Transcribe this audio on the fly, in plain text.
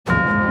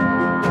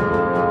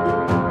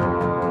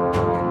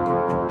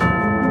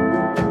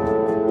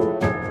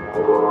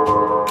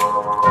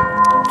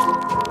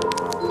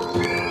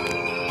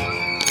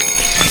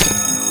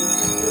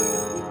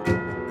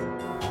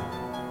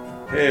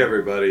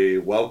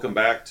welcome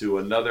back to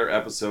another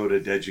episode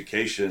of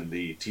Education,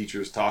 the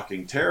Teachers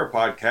Talking Terror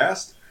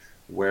podcast,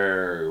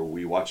 where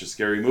we watch a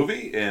scary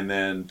movie and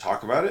then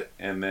talk about it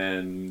and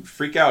then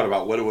freak out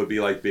about what it would be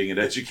like being an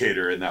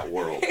educator in that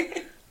world.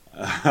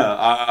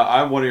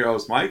 I'm one of your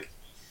hosts, Mike.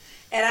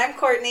 And I'm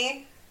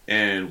Courtney.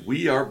 And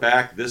we are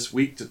back this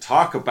week to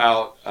talk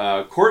about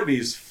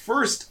Courtney's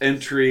first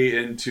entry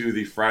into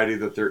the Friday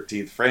the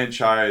 13th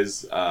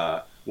franchise.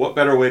 What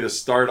better way to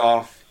start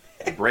off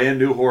a brand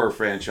new horror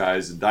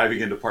franchise and diving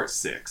into part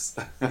 6.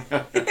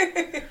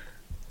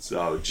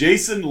 So,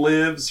 Jason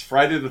Lives,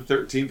 Friday the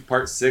 13th,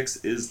 part 6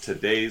 is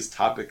today's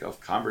topic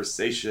of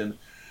conversation.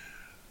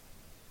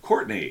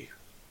 Courtney,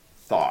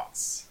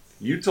 thoughts?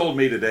 You told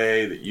me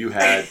today that you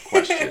had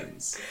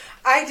questions.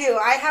 I do.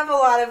 I have a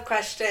lot of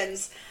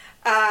questions.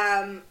 So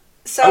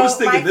I was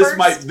thinking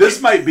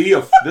this might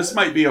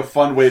be a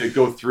fun way to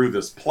go through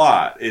this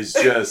plot, is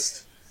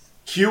just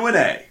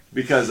Q&A,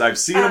 because I've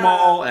seen them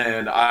all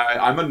and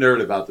I'm a nerd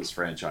about this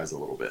franchise a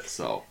little bit.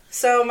 So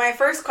my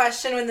first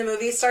question, when the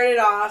movie started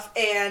off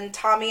and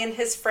Tommy and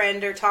his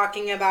friend are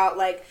talking about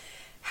like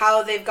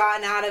how they've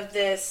gotten out of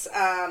this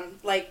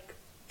like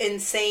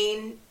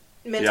insane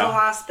mental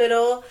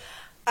hospital,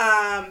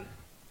 why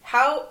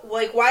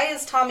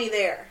is Tommy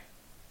there?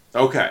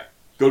 Okay,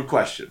 good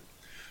question.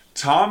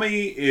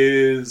 Tommy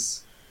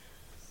is,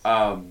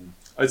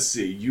 let's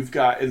see, you've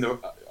got in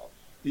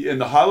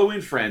the Halloween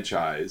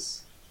franchise,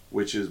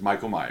 which is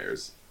Michael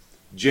Myers,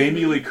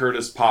 Jamie Lee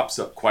Curtis pops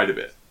up quite a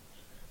bit.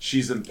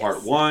 She's in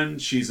part 1,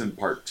 she's in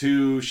part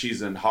 2,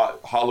 she's in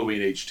Halloween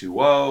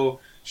H2O,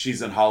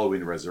 she's in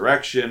Halloween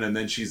Resurrection, and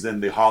then she's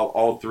in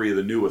all 3 of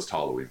the newest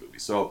Halloween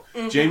movies. So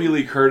Jamie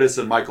Lee Curtis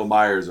and Michael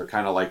Myers are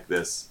kind of like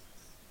this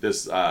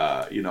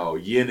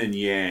yin and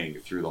yang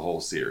through the whole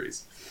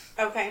series.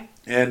 Okay.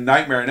 And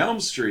Nightmare on Elm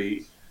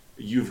Street,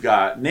 you've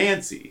got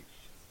Nancy,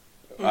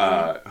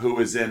 who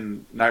is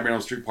in Nightmare on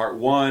Elm Street Part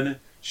 1.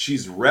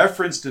 She's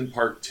referenced in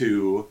Part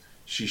 2.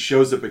 She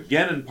shows up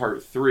again in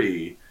Part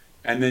 3.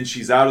 And then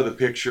she's out of the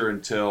picture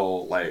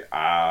until,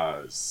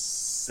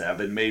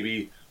 7,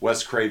 maybe,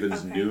 Wes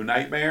Craven's New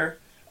Nightmare,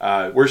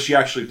 where she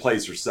actually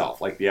plays herself,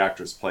 like the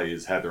actress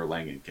plays Heather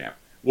Langenkamp.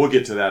 We'll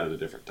get to that at a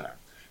different time.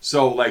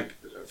 So,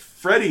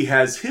 Freddy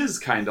has his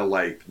kind of,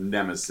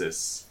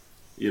 nemesis,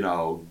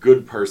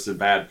 good person,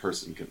 bad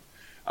person.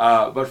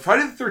 But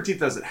Friday the 13th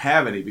doesn't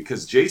have any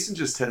because Jason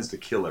just tends to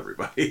kill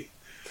everybody.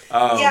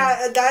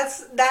 Yeah,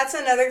 that's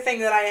another thing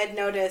that I had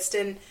noticed,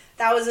 and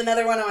that was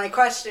another one of my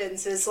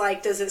questions, is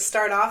does it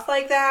start off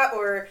like that,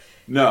 or...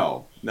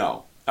 No.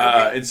 Okay.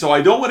 And so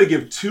I don't want to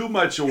give too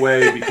much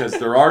away because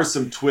there are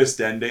some twist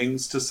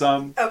endings to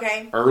some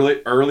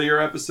earlier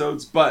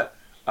episodes, but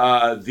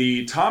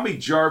the Tommy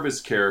Jarvis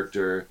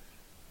character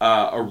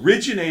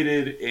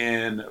originated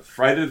in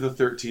Friday the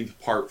 13th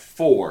Part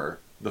 4,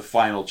 the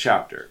final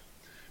chapter.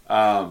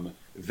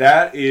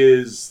 That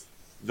is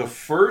the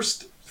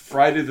first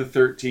Friday the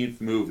 13th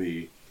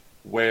movie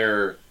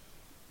where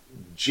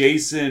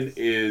Jason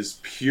is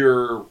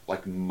pure,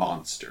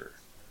 monster.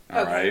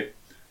 All right?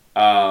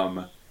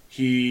 I'm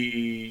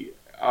going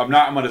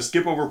to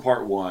skip over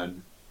Part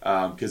 1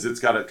 because it's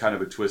got a kind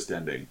of a twist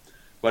ending.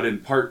 But in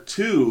Part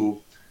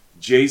 2,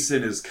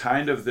 Jason is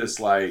kind of this,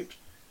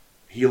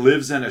 he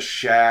lives in a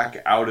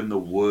shack out in the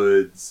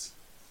woods,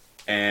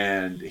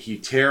 and he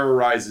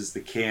terrorizes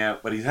the camp,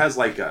 but he has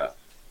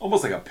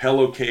almost like a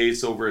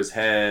pillowcase over his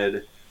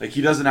head.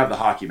 He doesn't have the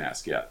hockey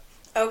mask yet.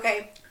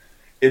 Okay.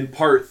 In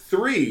Part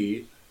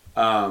 3,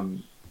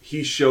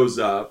 he shows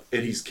up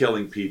and he's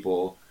killing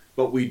people,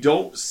 but we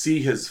don't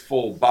see his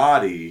full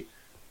body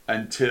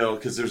until,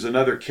 because there's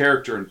another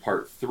character in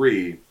Part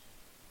 3.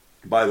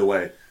 By the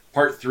way,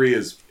 Part 3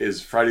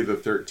 is Friday the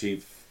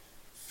 13th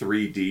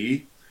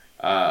 3D.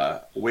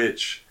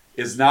 Which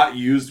is not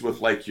used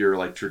with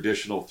your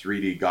traditional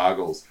 3D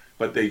goggles,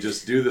 but they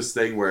just do this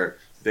thing where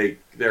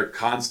they're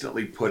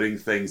constantly putting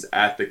things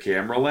at the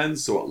camera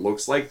lens so it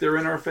looks like they're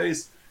in our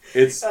face.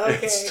 It's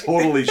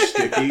totally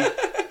shticky.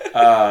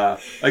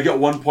 At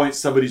one point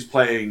somebody's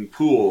playing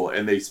pool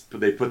and they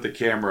put the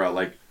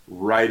camera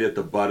right at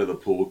the butt of the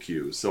pool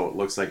cue so it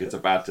looks like it's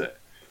about to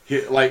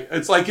hit,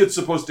 it's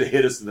supposed to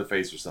hit us in the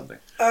face or something.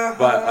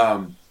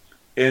 But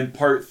in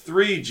Part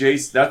 3,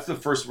 that's the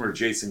first one where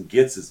Jason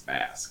gets his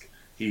mask.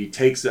 He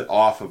takes it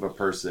off of a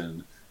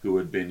person who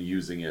had been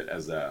using it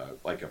as a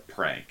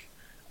prank.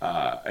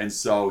 And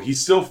so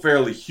he's still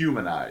fairly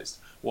humanized.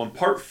 Well, in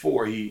Part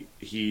 4,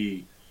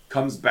 he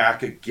comes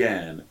back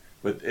again,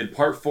 but in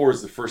Part 4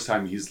 is the first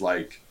time he's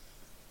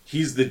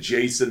the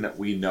Jason that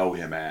we know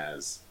him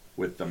as,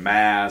 with the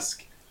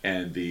mask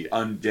and the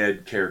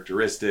undead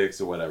characteristics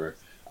or whatever.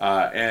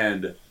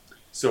 And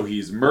so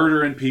he's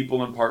murdering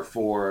people in Part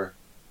 4.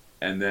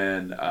 And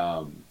then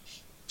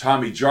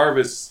Tommy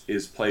Jarvis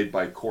is played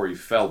by Corey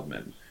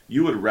Feldman.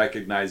 You would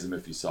recognize him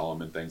if you saw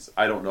him in things.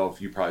 I don't know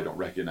if you probably don't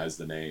recognize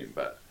the name,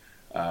 but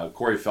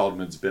Corey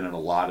Feldman's been in a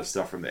lot of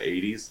stuff from the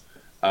 80s.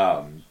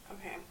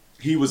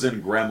 He was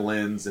in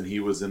Gremlins and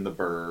he was in The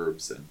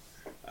Burbs and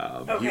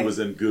he was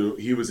in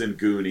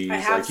Goonies. I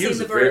have seen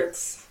The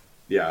Burbs.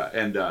 Yeah,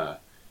 and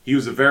he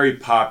was a very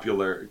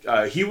popular.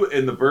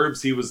 In the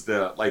Burbs, he was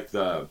the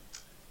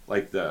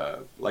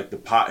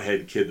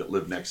pothead kid that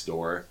lived next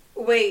door.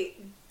 Wait,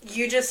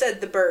 you just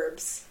said the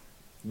Burbs.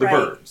 The right?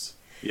 Burbs.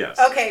 Yes.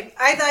 Okay,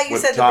 I thought you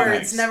said Tom the Birds.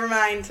 Hanks. Never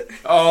mind.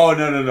 Oh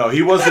no!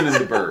 He wasn't in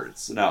the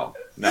Birds. No,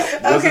 he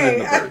wasn't in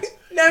the Birds.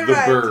 Never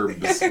mind.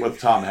 Burbs with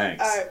Tom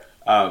Hanks.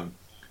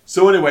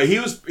 So anyway, he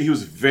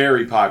was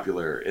very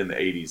popular in the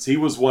 80s. He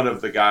was one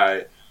of the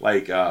guy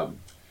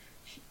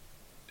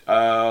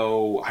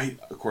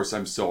of course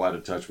I'm so out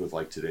of touch with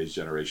like today's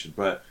generation,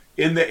 but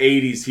in the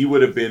 80s he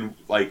would have been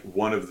like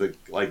one of the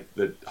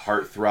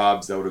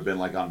heartthrobs that would have been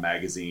like on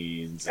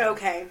magazines.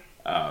 Okay.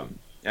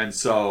 And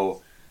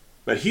so,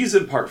 but he's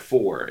in part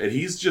 4, and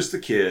he's just a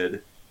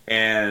kid,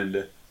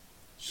 and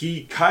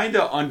he kind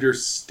of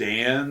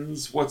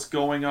understands what's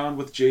going on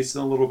with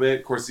Jason a little bit.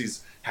 Of course,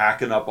 he's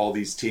hacking up all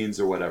these teens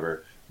or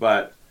whatever,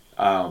 but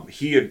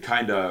he had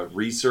kind of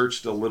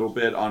researched a little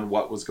bit on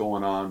what was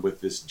going on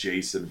with this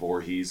Jason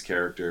Voorhees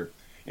character.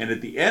 And at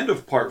the end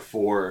of part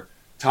 4,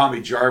 Tommy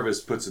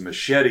Jarvis puts a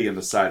machete in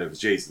the side of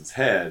Jason's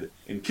head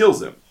and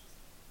kills him.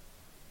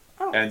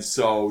 Oh. And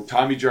so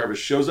Tommy Jarvis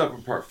shows up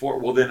in part 4.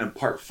 Well, then in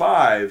part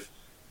 5,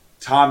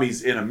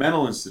 Tommy's in a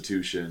mental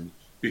institution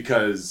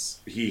because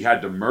he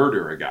had to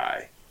murder a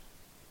guy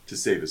to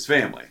save his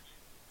family.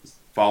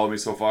 Follow me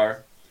so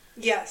far?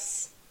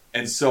 Yes.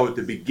 And so at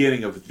the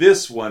beginning of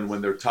this one,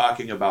 when they're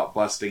talking about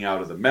busting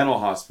out of the mental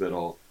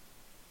hospital,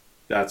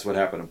 that's what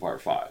happened in part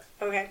 5.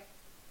 Okay.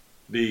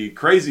 The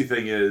crazy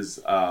thing is,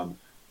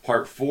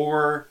 part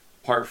 4,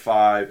 part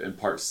 5, and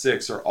part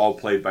 6 are all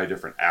played by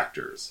different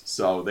actors.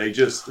 So they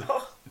just...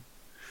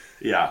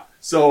 yeah.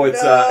 So it's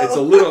it's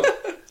a little...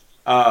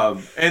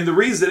 and the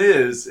reason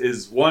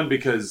is one,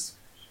 because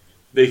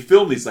they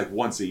film these like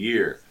once a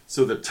year.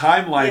 So the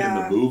timeline in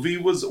the movie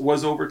was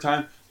over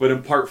time. But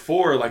in part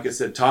 4, like I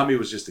said, Tommy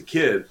was just a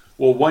kid.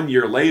 Well, 1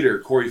 year later,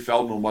 Corey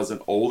Feldman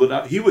wasn't old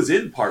enough. He was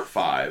in part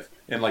 5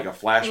 in like a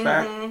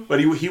flashback, but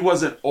he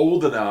wasn't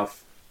old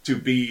enough to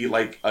be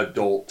like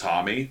adult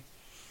Tommy.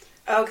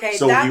 Okay,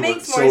 so that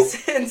makes more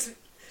sense.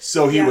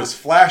 So he was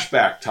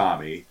flashback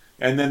Tommy,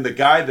 and then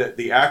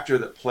the actor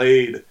that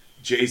played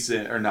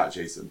Jason, or not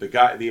Jason,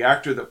 the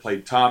actor that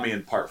played Tommy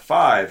in part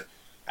 5,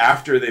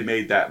 after they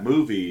made that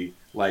movie,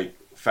 like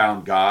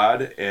found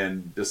God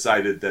and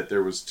decided that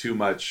there was too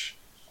much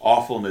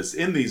awfulness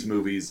in these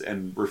movies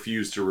and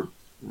refused to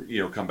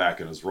come back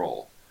in his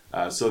role.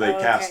 So they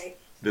cast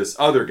this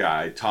other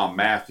guy, Tom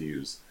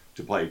Matthews,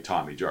 to play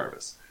Tommy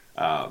Jarvis.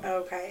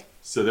 Okay.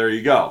 So there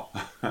you go.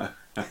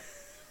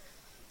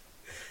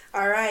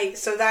 All right.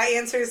 So that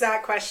answers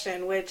that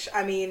question, which,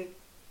 I mean,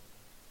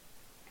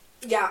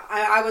 yeah,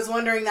 I was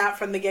wondering that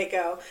from the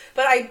get-go.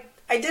 But I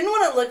didn't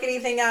want to look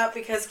anything up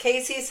because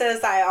Casey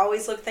says that I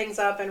always look things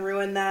up and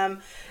ruin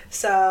them.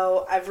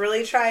 So I've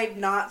really tried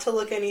not to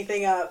look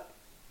anything up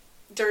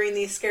during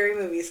these scary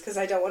movies because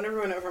I don't want to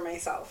ruin it for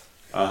myself.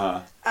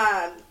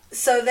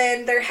 So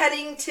then they're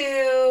heading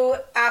to,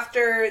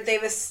 after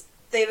they've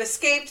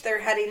escaped, they're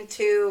heading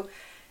to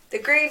the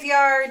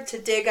graveyard to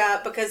dig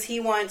up because he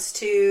wants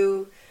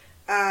to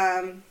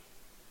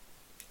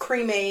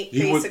cremate,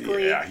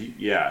 basically.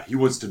 He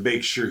wants to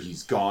make sure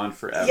he's gone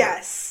forever.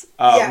 Yes.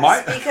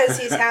 Because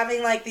he's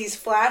having like these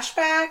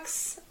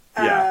flashbacks.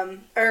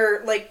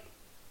 Or like,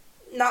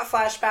 not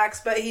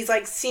flashbacks, but he's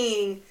like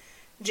seeing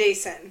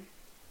Jason.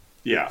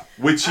 Yeah,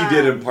 which he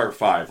did in part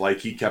 5. Like,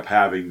 he kept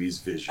having these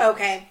visions.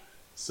 Okay.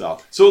 So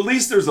at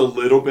least there's a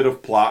little bit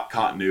of plot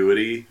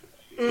continuity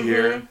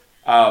here.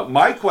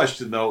 My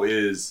question, though,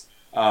 is,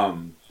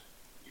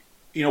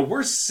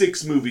 we're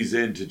 6 movies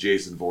into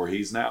Jason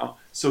Voorhees now.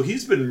 So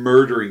he's been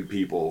murdering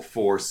people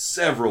for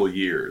several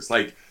years.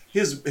 Like,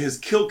 his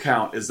kill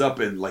count is up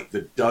in, like,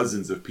 the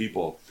dozens of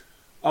people.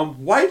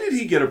 Why did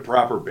he get a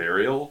proper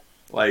burial?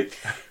 Like...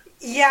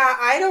 Yeah,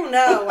 I don't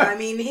know. I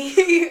mean,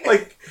 he...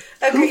 like,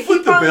 who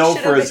put the bill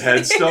for his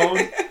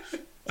headstone?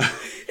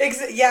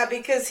 Yeah,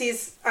 because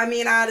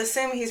I'd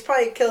assume he's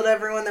probably killed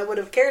everyone that would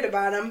have cared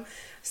about him.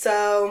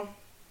 So,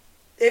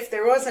 if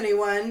there was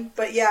anyone.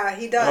 But yeah,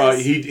 he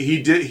does.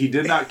 He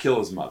did not kill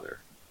his mother.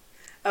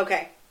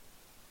 Okay.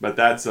 But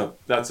that's a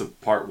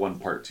part 1,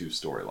 part 2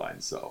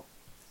 storyline, so.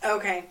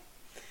 Okay.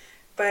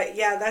 But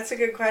yeah, that's a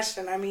good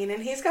question. I mean,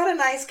 and he's got a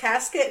nice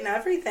casket and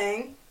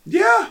everything.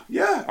 Yeah.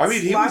 I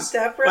mean, he was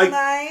locked up real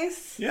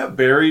nice. Yeah,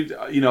 buried.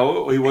 He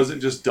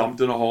wasn't just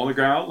dumped in a hole in the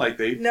ground. Like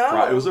it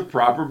was a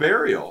proper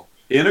burial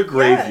in a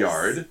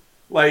graveyard,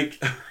 like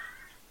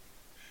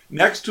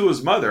next to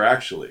his mother,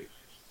 actually.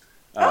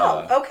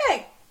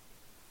 Okay.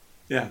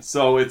 Yeah,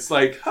 so it's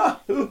like,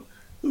 who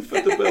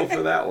fit the bill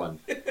for that one?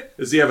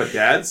 Does he have a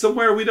dad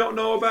somewhere we don't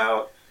know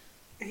about?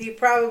 He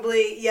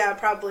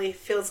probably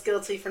feels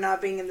guilty for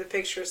not being in the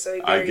picture, so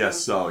he buried him.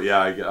 So.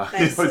 Yeah,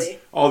 nicely.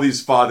 All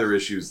these father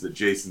issues that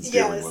Jason's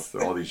dealing with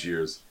for all these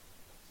years.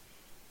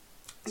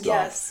 So.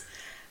 Yes.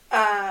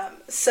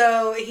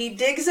 So he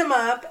digs him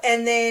up,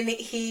 and then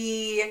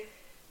he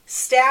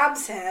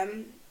stabs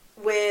him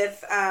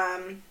with,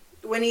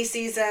 when he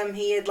sees him,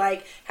 he had,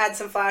 had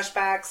some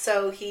flashbacks,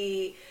 so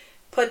he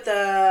put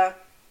the,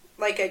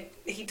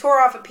 he tore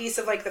off a piece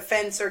of like the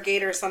fence or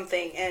gate or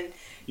something and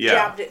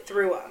jabbed it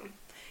through him.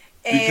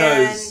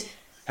 Because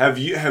have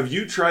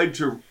you tried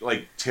to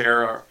like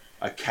tear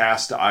a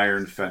cast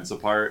iron fence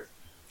apart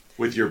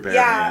with your bare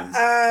hands?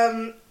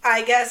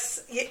 I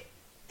guess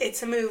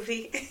it's a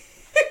movie.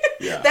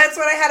 Yeah. That's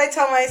what I had to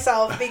tell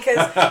myself, because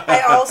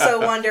I also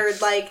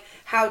wondered like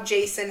how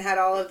Jason had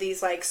all of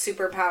these like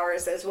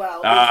superpowers as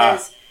well,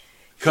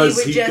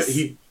 because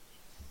he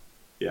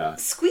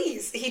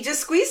squeeze. He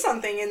just squeezed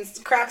something and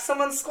cracked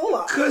someone's skull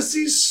off. Because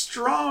he's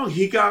strong.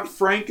 He got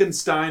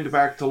Frankensteined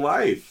back to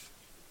life.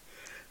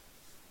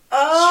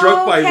 Oh,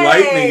 struck by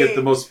lightning at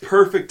the most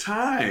perfect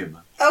time.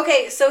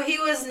 Okay, so he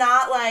was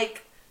not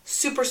like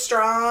super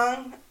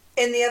strong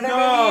in the other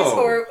movies,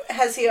 or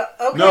has he?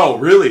 Okay. No,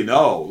 really,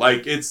 no.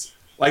 Like it's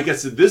like I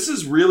said, this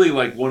is really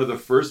like one of the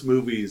first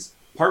movies,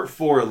 part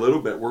 4 a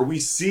little bit, where we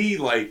see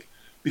like,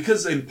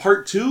 because in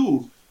part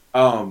 2,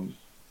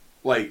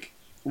 like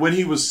when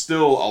he was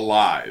still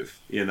alive,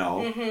 you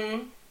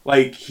know,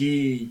 like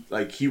he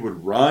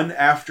would run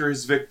after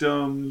his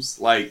victims,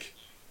 like.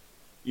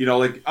 You know,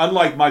 like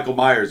unlike Michael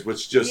Myers,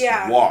 which just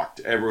walked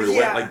everywhere he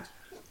went, like,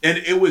 and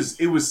it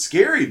was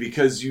scary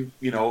because you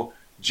know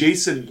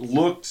Jason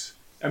looked.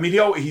 I mean,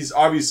 he's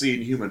obviously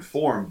in human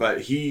form,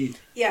 but he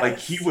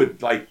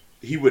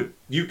would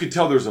you could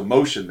tell there's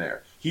emotion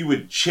there. He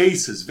would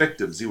chase his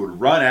victims. He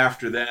would run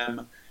after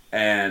them,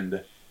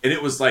 and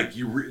it was like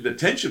the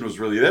tension was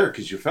really there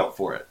because you felt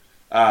for it.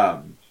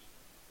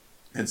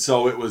 And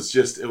so it was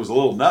a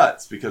little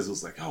nuts because it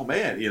was like, oh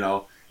man, you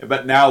know.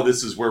 But now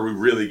this is where we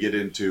really get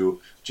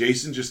into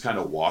Jason just kind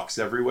of walks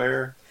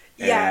everywhere.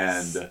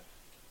 Yes.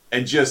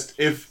 And just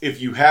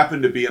if you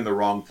happen to be in the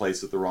wrong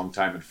place at the wrong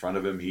time in front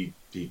of him, he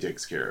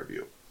takes care of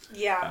you.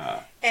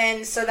 Yeah.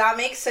 And so that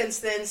makes sense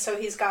then. So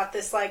he's got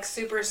this like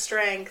super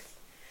strength.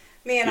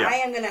 Man, I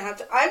am going to have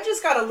to... I've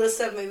just got a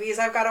list of movies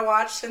I've got to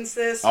watch since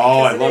this.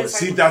 Oh, I love it.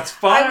 See, that's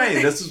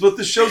fine. This is what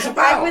the show's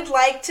about. I would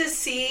like to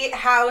see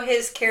how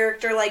his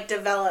character like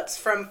develops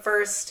from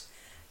first...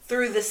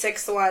 through the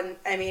 6th one,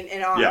 I mean,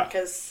 and on,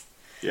 because...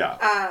 Yeah.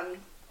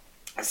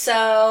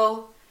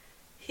 So,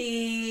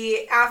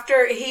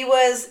 after he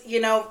was, you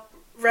know,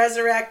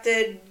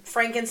 resurrected,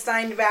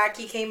 Frankenstein back,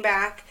 he came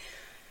back,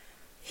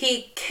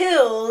 he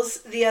kills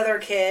the other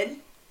kid.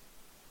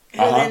 Who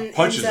then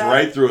punches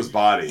right through his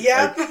body.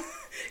 Yep. Like,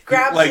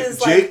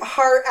 grabs his,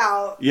 heart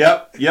out.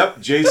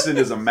 Yep. Jason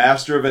is a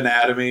master of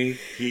anatomy.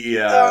 He,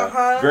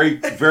 very,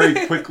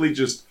 very quickly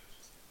just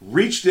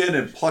reached in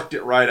and plucked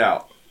it right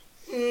out.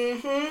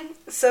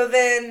 So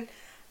then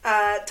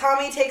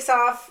Tommy takes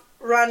off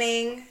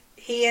running.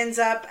 He ends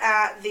up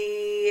at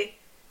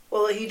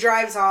he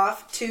drives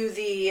off to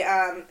the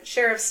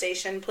sheriff's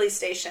station, police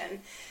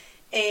station.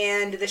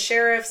 And the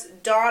sheriff's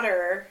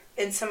daughter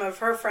and some of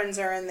her friends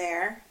are in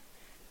there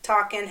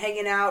talking,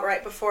 hanging out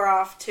right before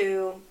off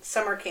to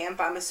summer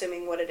camp, I'm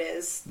assuming what it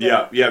is.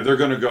 They're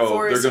going to go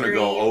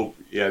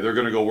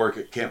work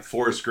at Camp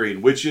Forest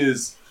Green, which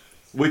is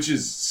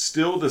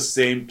still the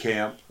same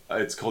camp.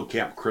 It's called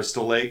Camp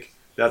Crystal Lake.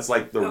 That's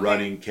like the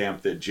running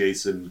camp that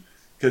Jason...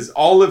 Because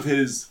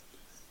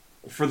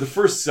for the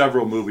first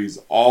several movies,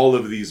 all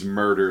of these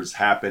murders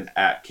happen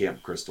at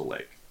Camp Crystal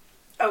Lake.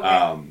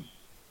 Okay.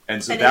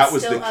 And so that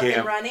was the camp... Up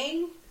and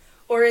running?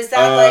 Or is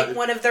that like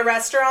one of the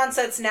restaurants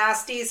that's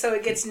nasty so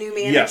it gets new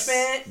management? Yes,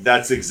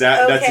 that's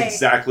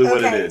exactly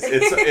what it is.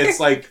 It's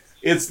like,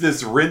 it's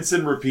this rinse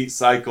and repeat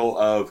cycle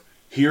of,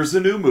 here's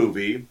a new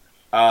movie.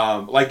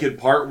 Like in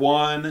part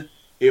 1...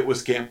 it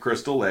was Camp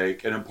Crystal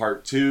Lake, and in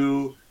part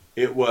 2,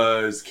 it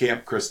was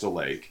Camp Crystal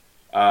Lake.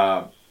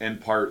 In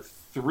part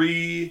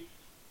 3,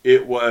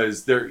 it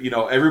was there. You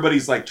know,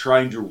 everybody's like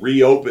trying to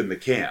reopen the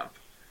camp.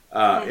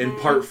 In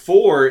part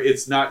 4,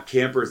 it's not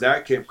campers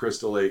at Camp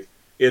Crystal Lake.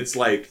 It's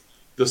like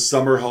the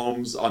summer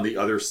homes on the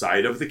other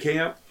side of the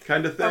camp,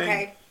 kind of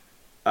thing.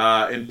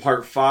 Okay. In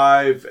part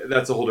 5,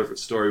 that's a whole different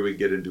story we can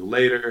get into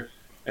later.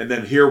 And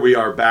then here we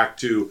are back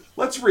to,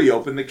 let's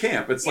reopen the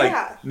camp. It's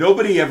like,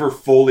 nobody ever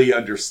fully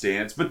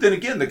understands. But then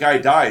again, the guy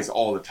dies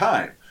all the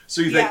time.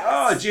 So you think,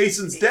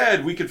 Jason's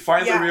dead. We could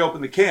finally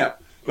reopen the camp.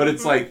 But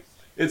it's like,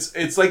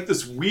 it's like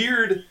this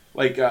weird,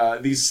 like,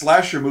 these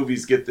slasher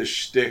movies get this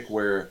shtick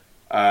where,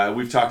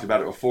 we've talked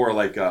about it before,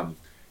 like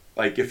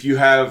if you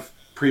have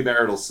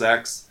premarital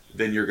sex,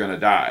 then you're going to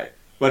die.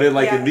 But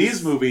in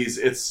these movies,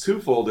 it's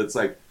twofold. It's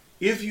like,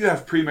 if you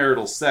have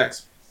premarital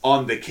sex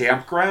on the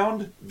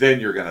campground, then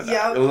you're gonna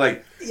die.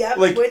 Like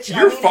which,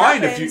 you're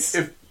fine happens.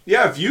 if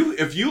you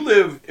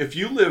live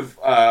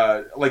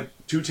like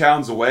 2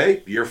 towns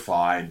away, you're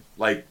fine.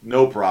 Like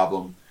no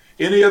problem.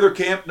 Any other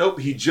camp? Nope.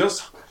 He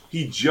just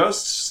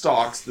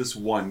stalks this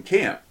one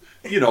camp.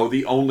 You know,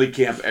 the only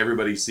camp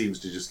everybody seems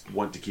to just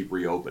want to keep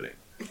reopening.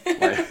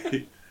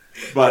 Like,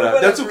 but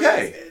that's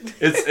okay.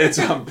 It's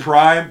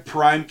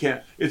prime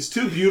camp. It's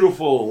too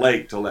beautiful a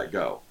lake to let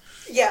go.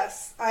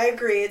 Yes, I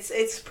agree.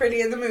 It's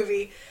pretty in the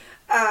movie.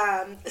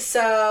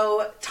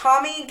 So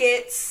Tommy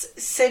gets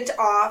sent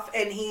off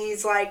and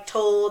he's like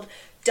told,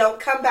 don't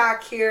come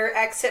back here,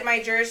 exit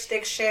my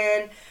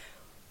jurisdiction,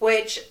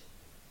 which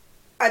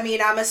I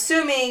mean, I'm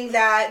assuming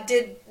that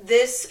did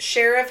this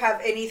sheriff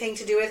have anything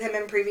to do with him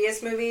in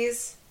previous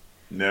movies?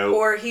 No.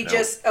 Or he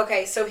just,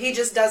 okay, so he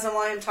just doesn't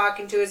want him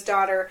talking to his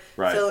daughter,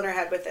 filling her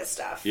head with this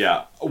stuff.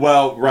 Yeah.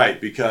 Well,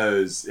 right,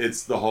 because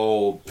it's the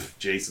whole,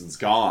 Jason's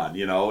gone,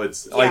 you know?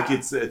 It's like,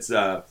 it's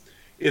the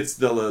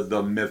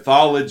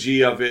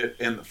mythology of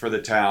it for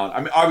the town. I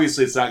mean,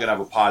 obviously it's not going to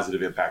have a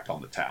positive impact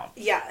on the town.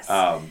 Yes.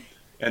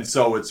 And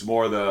so it's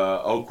more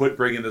quit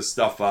bringing this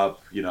stuff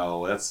up, you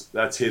know,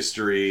 that's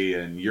history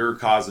and you're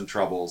causing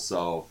trouble,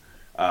 so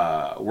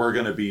we're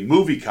going to be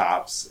movie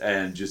cops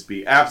and just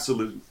be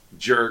absolute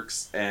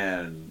jerks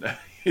and,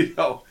 you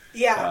know.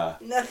 Yeah,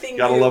 nothing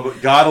gotta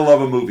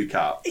love a movie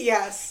cop.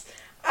 Yes.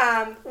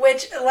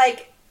 Which,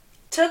 like,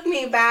 took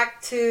me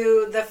back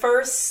to the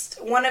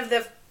first, one of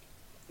the,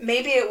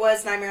 maybe it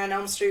was Nightmare on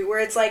Elm Street, where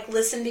it's like,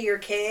 listen to your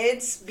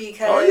kids,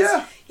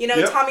 because, you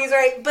know, Tommy's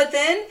right. But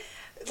then,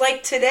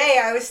 like, today,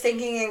 I was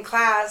thinking in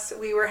class,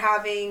 we were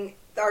having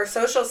our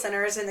social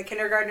centers, and the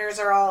kindergartners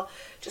are all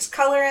just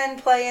coloring,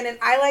 playing, and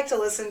I like to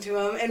listen to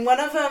them. And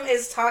one of them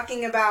is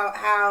talking about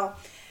how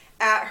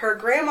at her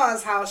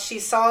grandma's house, she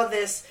saw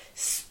this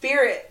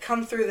spirit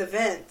come through the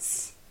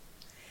vents.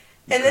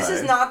 And this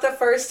is not the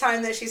first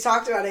time that she's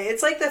talked about it.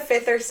 It's like the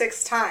 5th or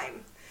 6th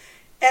time.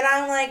 And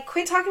I'm like,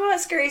 quit talking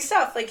about scary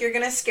stuff. Like, you're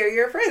going to scare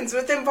your friends.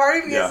 But then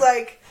part of me is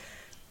like,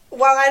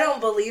 while I don't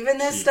believe in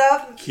this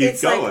stuff,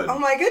 it's going. Like, oh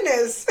my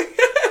goodness.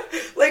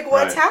 Like,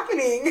 what's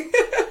happening?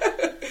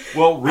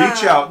 Well,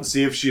 reach out and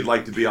see if she'd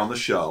like to be on the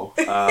show.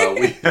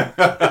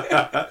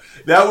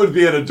 That would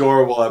be an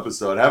adorable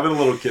episode. Having a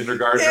little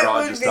kindergartner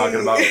on just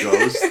talking about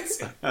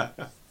ghosts.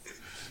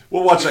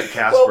 We'll watch like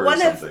Casper or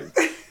something.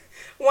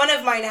 One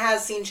of mine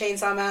has seen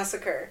Chainsaw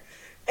Massacre.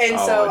 And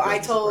so I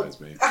told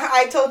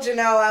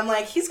Janelle, I'm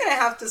like, he's going to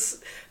have to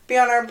be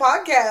on our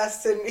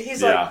podcast. And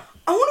he's like,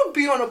 I want to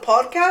be on a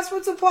podcast.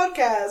 What's a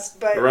podcast?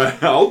 But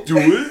right, I'll do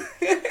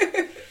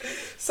it.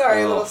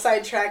 Sorry, a little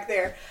sidetrack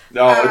there.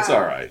 No, it's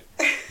all right.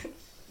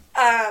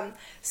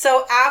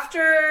 So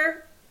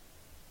after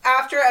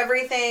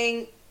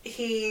everything,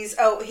 he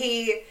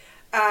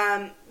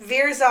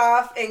veers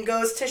off and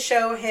goes to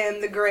show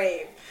him the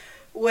grave,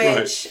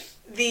 which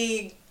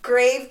the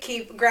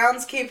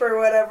groundskeeper or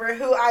whatever,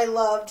 who I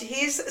loved,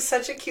 he's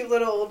such a cute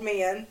little old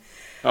man.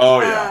 Oh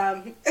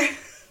yeah.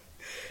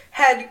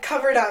 Had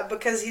covered up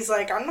because he's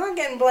like, I'm not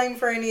getting blamed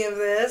for any of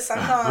this. I'm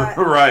not.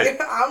 Right.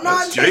 I'm not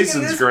That's taking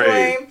Jason's this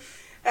grave. blame.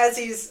 As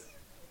he's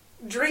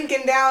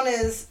drinking down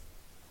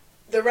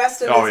the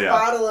rest of his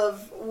bottle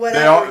of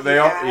whatever.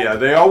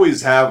 They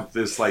always have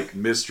this like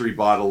mystery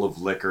bottle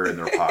of liquor in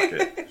their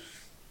pocket.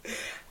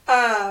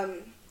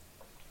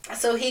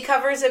 So he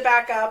covers it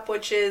back up,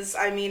 which is,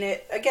 I mean,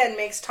 it again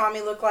makes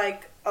Tommy look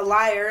like a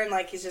liar and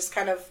like he's just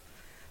kind of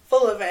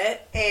full of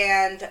it.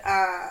 And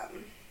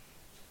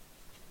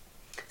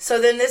so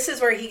then this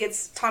is where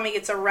Tommy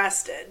gets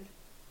arrested.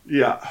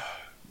 Yeah,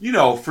 you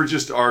know, for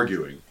just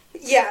arguing.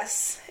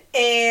 Yes.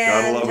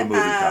 And, gotta love a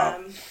movie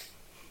cop.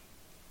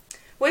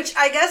 Which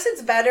I guess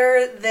it's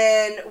better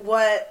than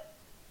what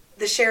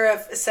the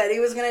sheriff said he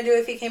was going to do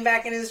if he came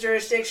back in his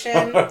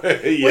jurisdiction. Which,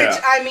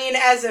 I mean,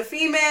 as a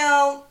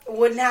female,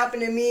 wouldn't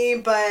happen to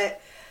me,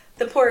 but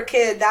the poor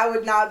kid, that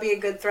would not be a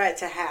good threat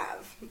to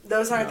have.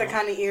 Those aren't the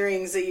kind of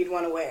earrings that you'd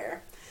want to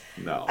wear.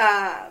 No.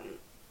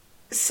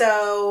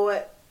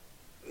 So,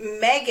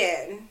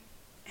 Megan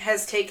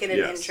has taken an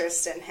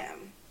interest in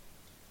him.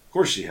 Of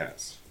course she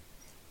has.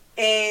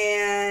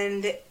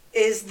 And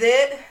this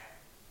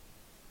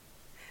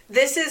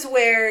is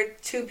where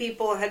 2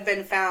 people had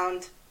been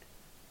found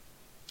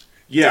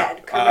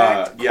dead,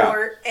 correct?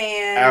 Court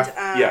and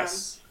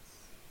yes.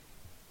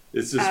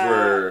 This is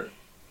where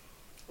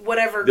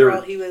whatever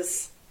girl he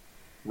was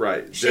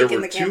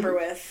shaking the camper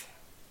with.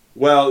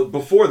 Well,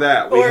 before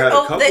that, we had a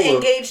couple the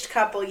engaged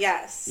couple.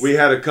 Yes, we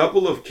had a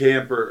couple of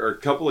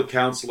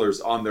counselors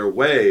on their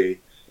way,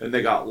 and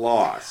they got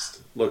lost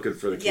looking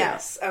for the camp.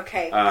 Yes,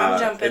 okay. I'm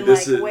jumping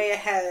way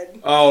ahead.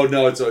 Oh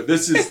no,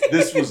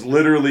 this was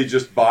literally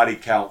just body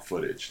count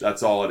footage.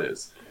 That's all it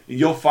is.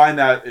 You'll find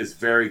that is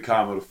very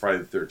common with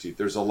Friday the 13th.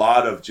 There's a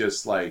lot of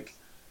just like,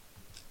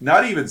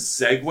 not even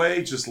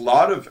segue, just a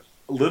lot of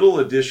little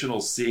additional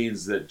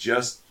scenes that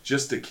just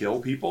to kill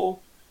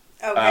people,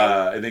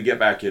 and then get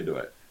back into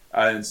it.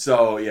 And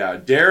so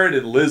Darren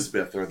and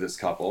Lisbeth are this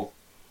couple.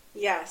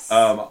 Yes.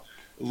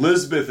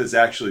 Lisbeth is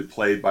actually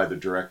played by the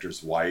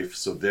director's wife,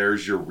 so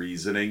there's your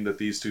reasoning that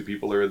these 2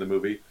 people are in the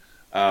movie.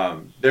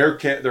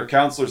 They're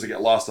counselors that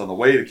get lost on the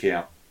way to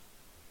camp,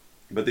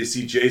 but they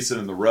see Jason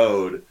in the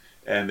road,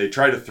 and they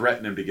try to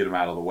threaten him to get him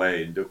out of the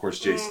way, and of course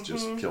Jason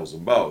just kills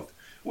them both.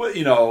 Well,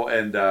 you know,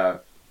 and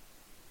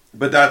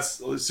but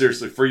that's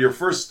seriously for your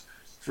first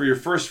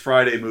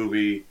Friday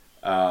movie.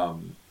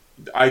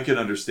 I can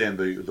understand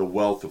the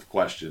wealth of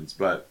questions,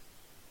 but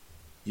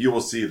you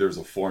will see there's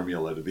a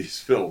formula to these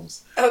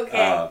films.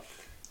 Okay.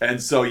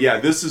 And so,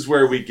 this is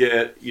where we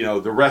get, you know,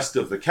 the rest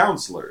of the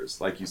counselors.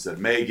 Like you said,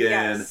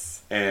 Megan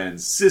and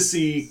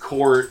Sissy,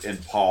 Court,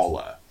 and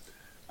Paula.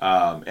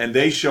 And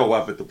they show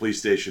up at the police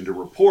station to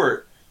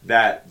report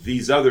that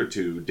these other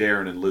two,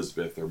 Darren and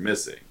Elizabeth, are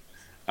missing.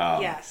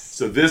 Yes.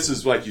 So this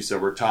is, like you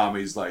said, where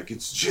Tommy's like,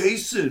 it's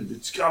Jason.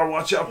 It's got to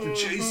watch out for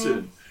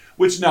Jason.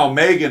 Which now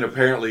Megan,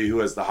 apparently, who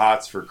has the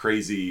hots for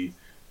crazy,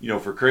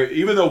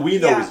 even though we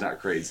know he's not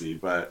crazy,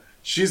 but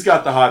she's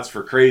got the hots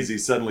for crazy,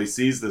 suddenly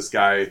sees this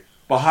guy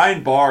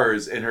behind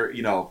bars and her,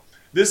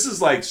 this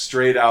is like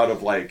straight out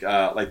of like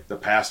the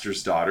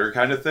pastor's daughter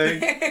kind of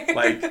thing.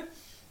 Like,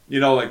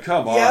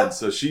 come on. Yep.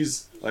 So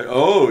she's like,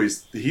 oh,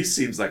 he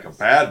seems like a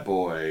bad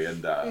boy.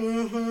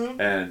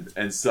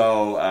 And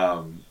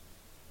so,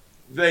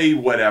 they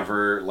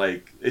whatever,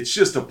 like, it's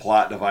just a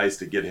plot device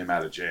to get him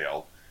out of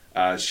jail.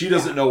 She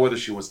doesn't know whether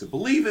she wants to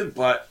believe it,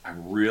 but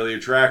I'm really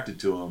attracted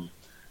to him.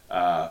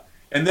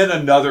 And then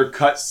another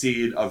cut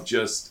scene of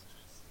just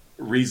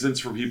reasons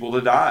for people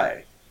to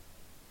die.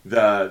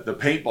 The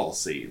paintball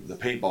scene, the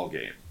paintball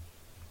game.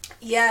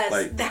 Yes,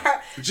 like,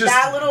 that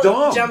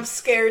little jump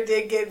scare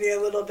did get me a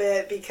little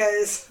bit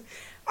because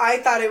I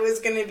thought it was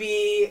going to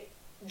be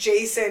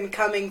Jason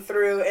coming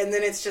through, and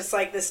then it's just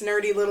like this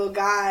nerdy little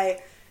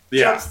guy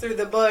jumps through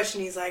the bush,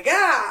 and he's like,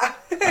 ah!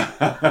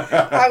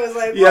 I was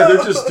like, whoa. Yeah,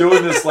 they're just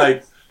doing this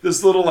like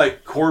this little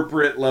like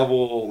corporate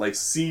level like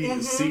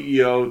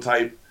CEO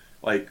type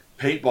like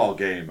paintball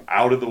game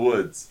out in the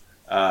woods.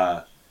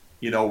 Where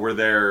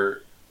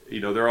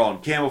they're all in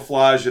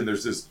camouflage and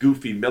there's this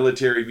goofy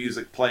military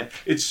music playing.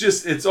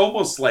 It's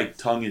almost like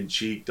tongue in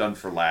cheek, done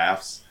for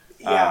laughs.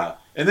 Yeah.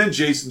 And then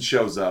Jason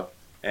shows up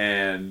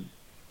and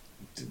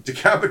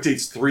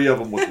decapitates 3 of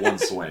them with one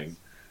swing.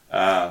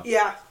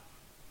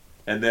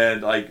 And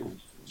then like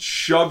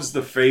shoves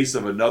the face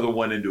of another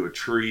one into a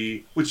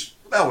tree, which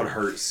that would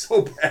hurt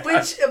so bad.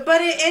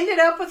 But it ended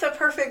up with a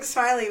perfect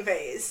smiling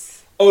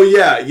face. Oh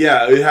yeah.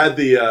 It had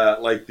the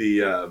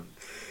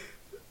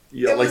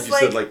it was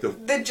said, like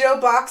the Joe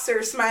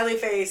Boxer smiley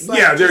face. Like,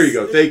 yeah, there you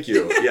go. Thank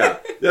you. Yeah,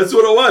 that's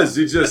what it was.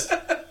 You just,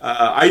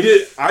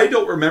 I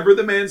don't remember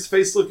the man's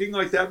face looking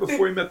like that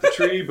before he met the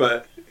tree,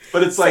 but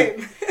it's like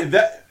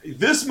that.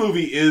 This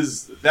movie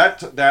is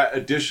that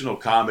additional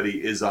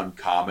comedy is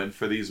uncommon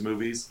for these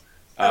movies.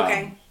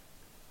 Okay.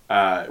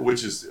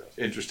 Which is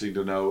interesting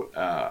to note.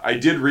 I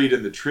did read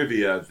in the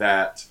trivia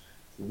that,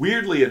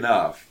 weirdly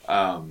enough,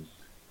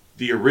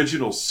 the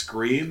original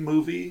Scream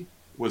movie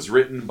was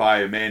written by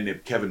a man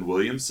named Kevin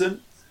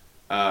Williamson.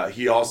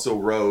 He also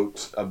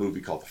wrote a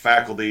movie called The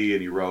Faculty,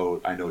 and he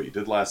wrote I Know What You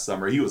Did Last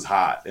Summer. He was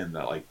hot in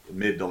the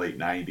mid to late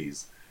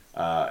 90s.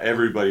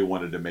 Everybody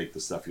wanted to make the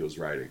stuff he was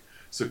writing.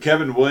 So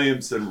Kevin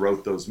Williamson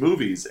wrote those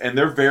movies, and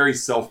they're very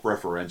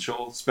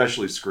self-referential,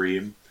 especially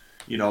Scream.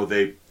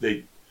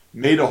 They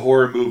made a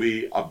horror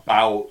movie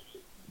about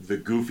the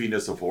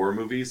goofiness of horror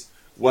movies.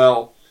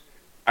 Well,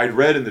 I'd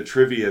read in the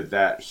trivia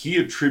that he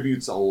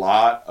attributes a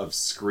lot of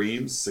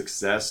Scream's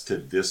success to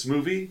this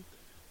movie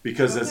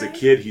because as a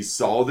kid he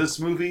saw this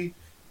movie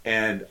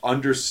and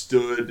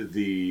understood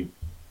the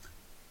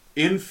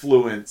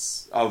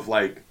influence of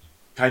like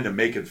kind of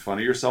making fun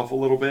of yourself a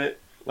little bit.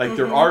 Like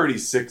they're already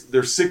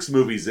 6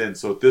 movies in,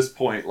 so at this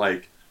point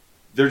like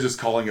they're just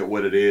calling it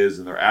what it is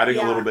and they're adding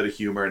a little bit of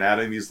humor and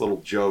adding these little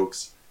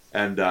jokes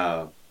and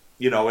and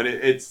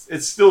it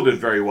still did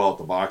very well at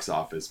the box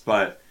office,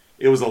 but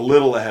it was a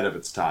little ahead of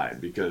its time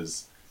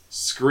because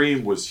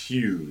Scream was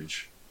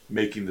huge,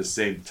 making the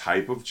same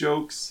type of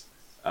jokes.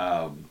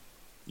 In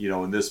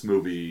this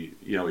movie,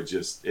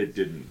 it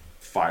didn't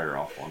fire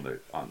off on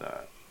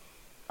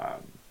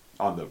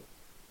the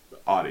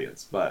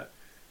audience. But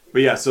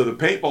yeah, so the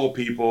paintball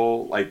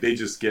people, like, they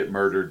just get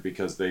murdered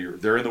because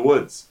they're in the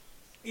woods.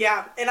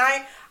 Yeah, and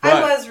I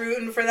was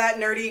rooting for that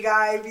nerdy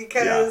guy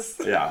because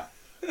yeah.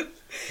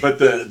 But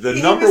the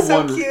he number was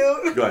so one,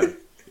 cute. Go ahead.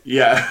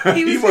 Yeah,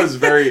 he was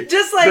very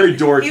just like very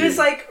dorky. He was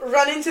like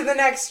running to the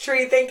next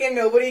tree, thinking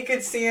nobody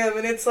could see him,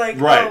 and it's like,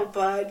 oh,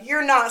 bud,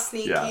 you're not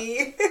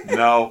sneaky.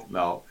 Yeah.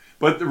 No.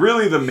 But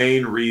really, the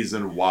main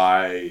reason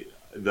why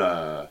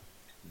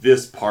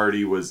this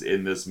party was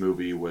in this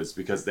movie was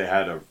because they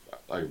had a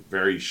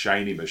very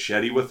shiny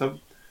machete with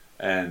them,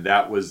 and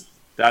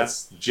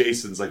that's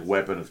Jason's like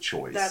weapon of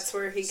choice. That's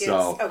where he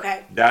gets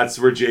That's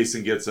where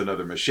Jason gets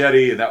another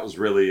machete, and that was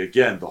really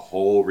again the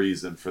whole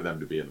reason for them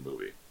to be in the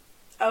movie.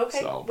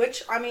 Okay,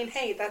 which, I mean,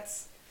 hey,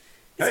 it's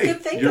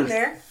good thinking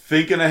there.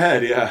 Thinking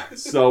ahead, yeah.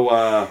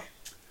 So,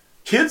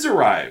 kids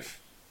arrive.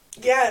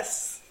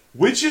 Yes.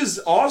 Which is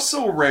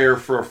also rare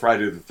for a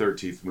Friday the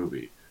 13th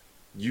movie.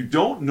 You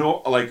don't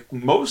know, like,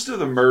 most of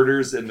the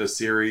murders in the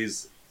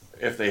series,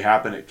 if they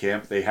happen at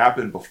camp, they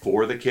happen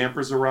before the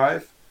campers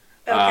arrive.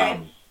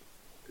 Okay.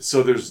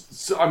 So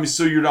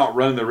you're not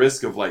running the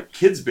risk of, like,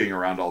 kids being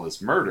around all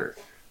this murder.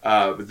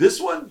 But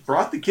this one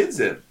brought the kids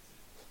in.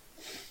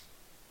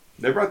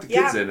 They brought the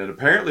kids in, and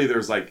apparently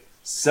there's like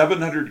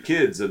 700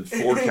 kids and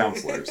 4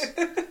 counselors.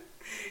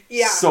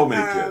 Yeah. So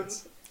many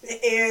kids.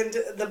 And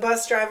the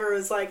bus driver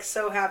was like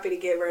so happy to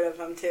get rid of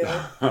them too.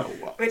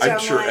 Well, I'm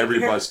sure like, every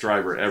bus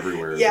driver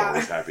everywhere is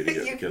always happy to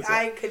get the kids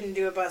I couldn't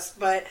do a bus,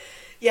 but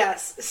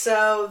yes.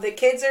 So the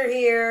kids are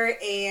here,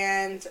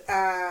 and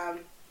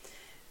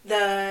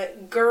the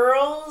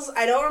girls,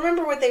 I don't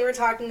remember what they were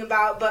talking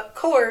about, but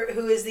Court,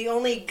 who is the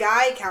only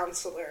guy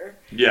counselor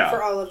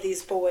for all of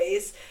these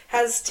boys,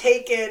 has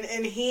taken,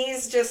 and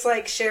he's just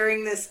like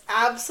sharing this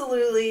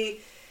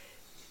absolutely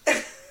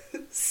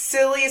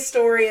silly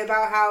story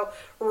about how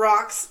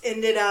rocks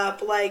ended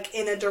up like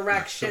in a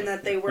direction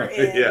that they were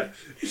in. Yeah,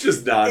 it's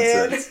just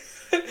nonsense.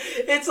 And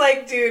it's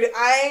like, dude,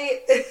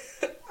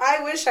 I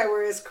wish I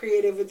were as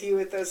creative with you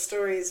with those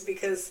stories,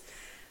 because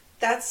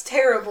that's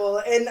terrible.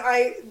 And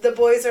the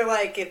boys are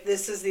like, if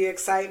this is the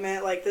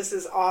excitement, like, this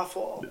is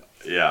awful.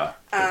 Yeah,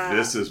 if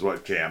this is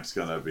what camp's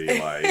gonna be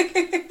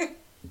like.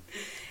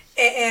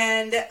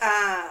 And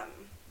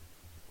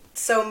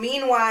so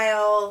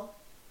meanwhile,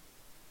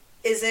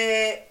 is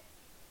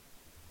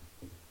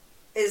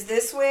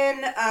this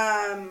when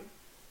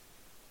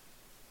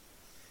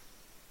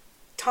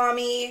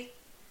Tommy,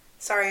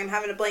 sorry, I'm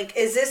having a blank.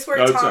 Is this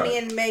where Tommy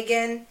and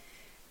Megan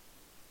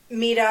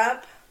meet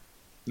up?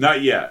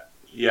 Not yet.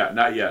 Yeah,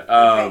 not yet.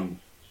 Like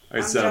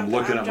I said, I'm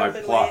looking at my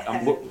plot.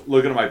 I'm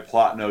looking at my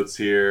plot notes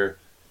here.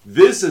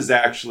 This is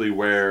actually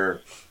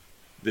where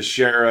the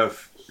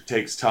sheriff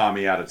takes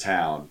Tommy out of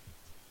town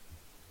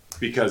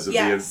because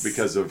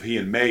of he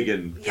and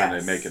Megan kind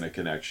of making a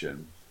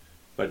connection.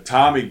 But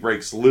Tommy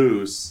breaks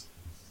loose,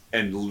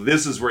 and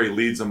this is where he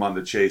leads them on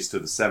the chase to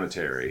the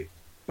cemetery.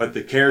 But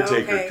the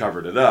caretaker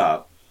covered it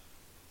up.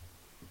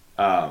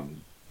 Man,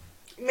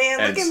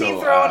 look at me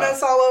throwing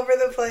us all over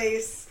the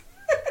place.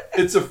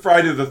 It's a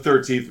Friday the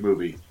 13th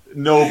movie.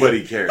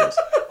 Nobody cares.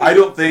 I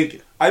don't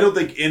think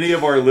any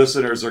of our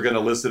listeners are going to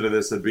listen to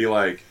this and be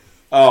like,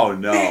 "Oh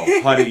no,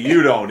 honey,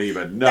 you don't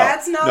even know."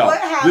 That's not what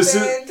happened.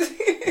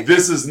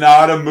 This is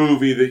not a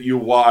movie that you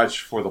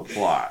watch for the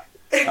plot.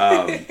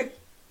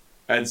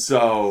 And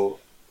so,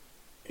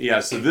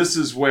 so this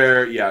is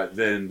where,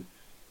 then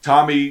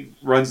Tommy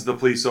runs the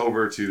police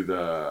over to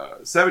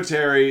the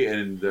cemetery,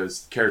 and the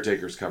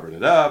caretaker's covered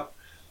it up.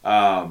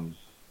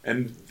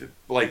 And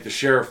the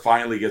sheriff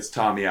finally gets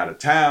Tommy out of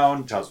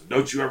town, tells him,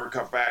 "Don't you ever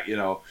come back."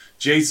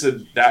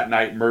 Jason that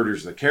night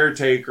murders the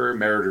caretaker,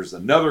 murders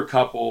another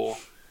couple.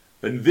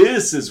 And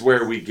this is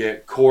where we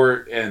get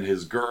Court and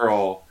his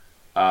girl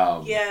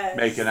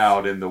making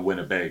out in the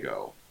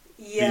Winnebago.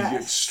 Yes. The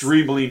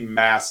extremely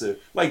massive.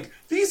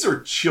 These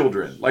are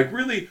children.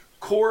 Really,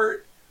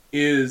 Court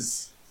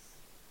is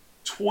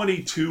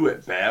 22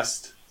 at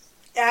best.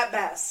 At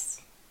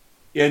best.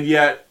 And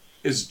yet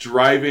is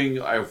driving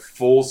a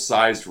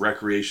full-sized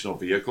recreational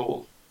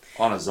vehicle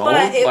on his own.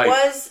 But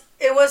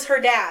it was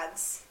her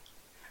dad's.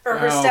 Or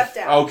her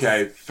stepdad's.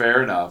 Okay,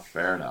 fair enough.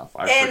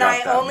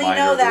 I only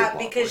know that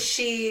because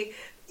she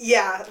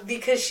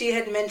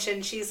had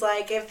mentioned, she's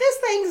like, if this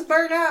thing's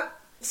burnt up,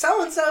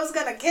 so-and-so's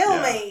going to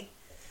kill me.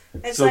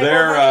 It's so you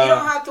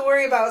don't have to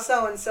worry about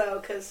so-and-so,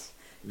 because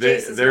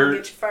Jason's going to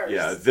get you first.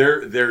 Yeah,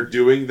 they're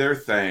doing their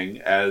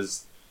thing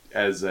as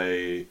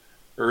a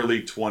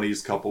early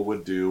 20s couple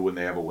would do when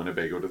they have a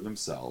Winnebago to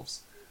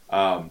themselves.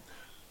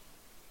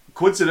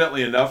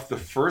 Coincidentally enough, the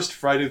first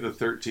Friday the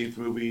 13th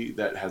movie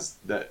that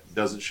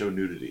doesn't show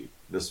nudity.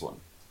 This one.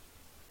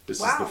 This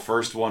is the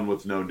first one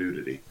with no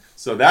nudity.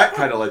 So that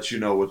kind of lets you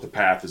know what the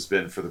path has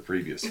been for the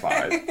previous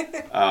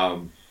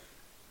 5.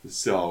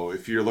 So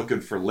if you're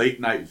looking for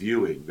late night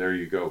viewing, there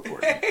you go,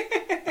 Courtney.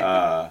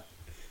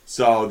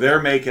 So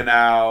they're making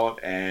out,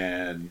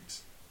 and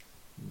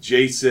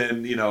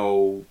Jason,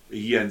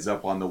 he ends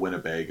up on the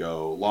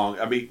Winnebago.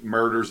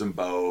 Murders them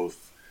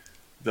both.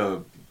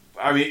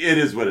 It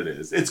is what it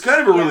is. It's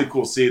kind of a really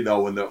cool scene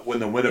though when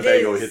the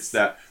Winnebago hits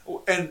that.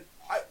 And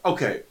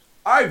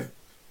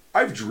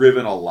I've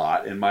driven a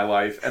lot in my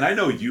life, and I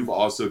know you've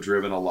also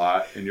driven a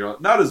lot, and you're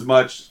not as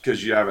much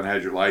because you haven't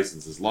had your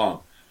license as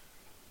long.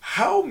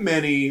 How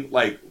many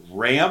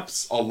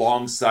ramps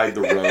alongside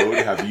the road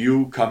have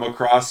you come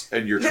across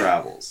in your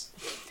travels?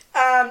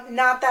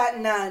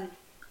 None.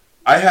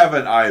 I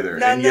haven't either.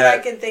 None that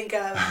I can think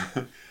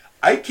of.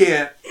 I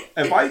can't.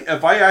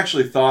 If I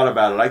actually thought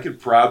about it, I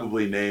could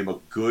probably name a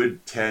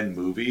good 10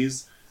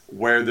 movies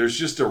where there's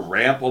just a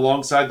ramp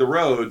alongside the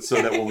road, so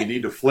that when we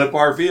need to flip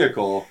our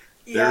vehicle,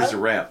 there's a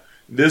ramp.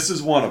 This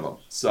is one of them.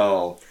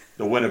 So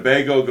the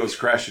Winnebago goes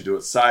crashing to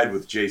its side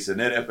with Jason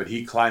in it, but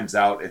he climbs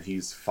out and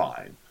he's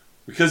fine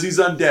because he's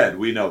undead.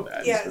 We know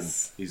that.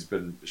 Yes. He's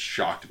been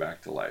shocked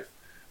back to life.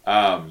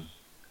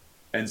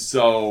 And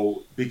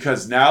so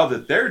because now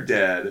that they're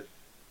dead,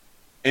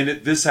 and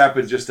this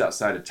happened just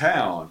outside of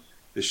town,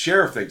 the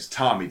sheriff thinks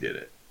Tommy did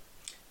it.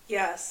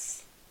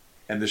 Yes.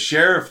 And the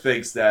sheriff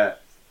thinks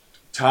that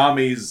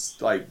Tommy's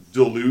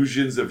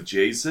delusions of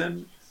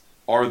Jason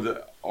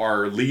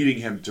are leading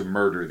him to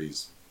murder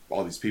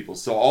all these people.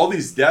 So all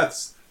these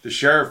deaths, the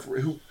sheriff,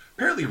 who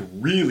apparently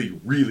really,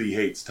 really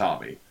hates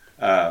Tommy.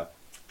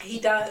 He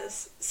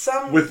does.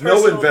 With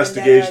no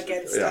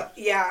investigation.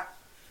 Yeah.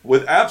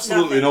 With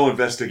absolutely no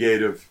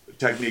investigative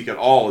technique at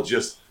all,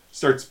 just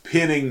starts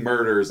pinning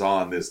murders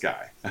on this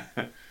guy.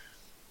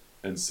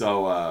 And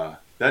so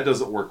that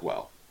doesn't work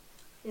well.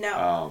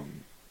 No.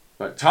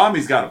 But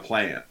Tommy's got a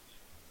plan.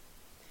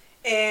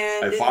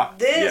 And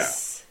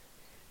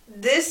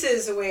this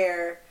is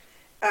where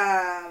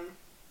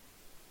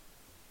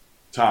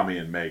Tommy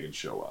and Megan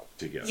show up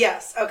together.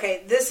 Yes.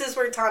 Okay. This is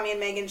where Tommy and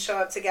Megan show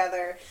up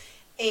together,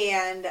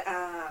 and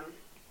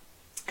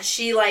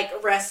she like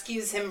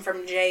rescues him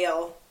from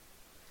jail.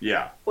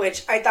 Yeah.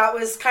 Which I thought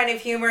was kind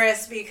of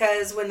humorous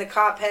because when the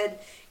cop had,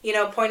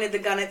 pointed the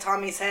gun at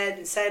Tommy's head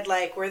and said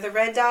like, "Where the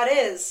red dot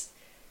is,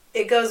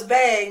 it goes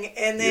bang,"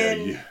 and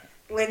then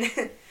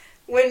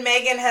when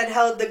Megan had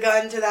held the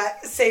gun to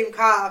that same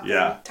cop,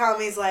 and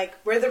Tommy's like,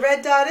 "Where the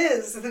red dot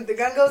is," and the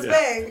gun goes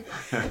bang.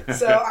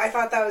 So I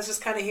thought that was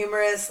just kind of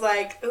humorous,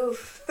 like,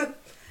 oof,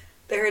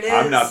 there it is.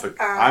 I'm not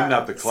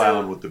the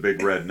clown with the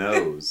big red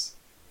nose.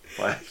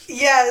 Like,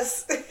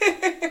 yes.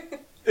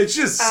 It's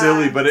just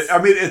silly, but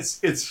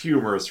it's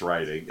humorous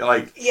writing.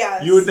 Like,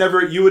 yes. you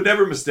would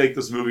never mistake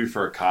this movie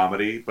for a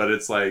comedy, but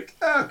it's like,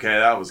 okay,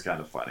 that was kind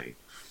of funny.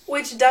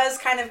 Which does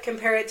kind of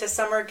compare it to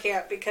summer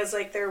camp because,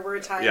 like, there were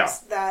times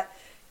that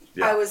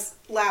I was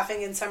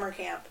laughing in summer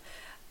camp.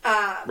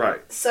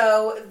 Right.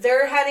 So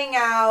they're heading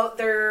out.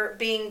 They're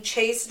being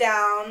chased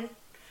down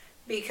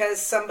because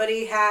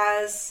somebody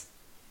has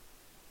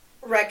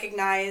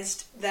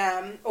recognized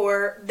them,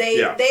 or they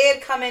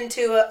had come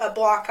into a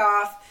block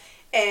off,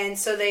 and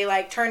so they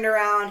like turned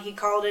around. He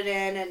called it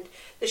in, and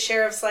the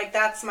sheriff's like,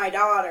 "That's my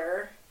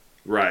daughter."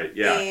 Right.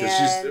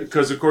 Yeah.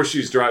 Because of course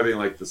she's driving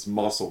like this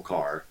muscle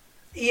car.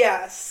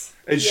 Yes.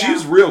 And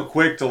she's real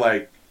quick to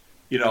like,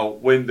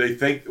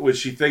 when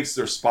she thinks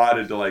they're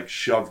spotted, to like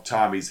shove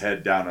Tommy's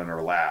head down on her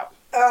lap.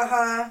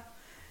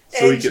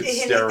 So he can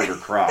stare at her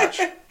crotch.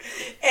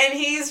 And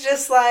he's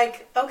just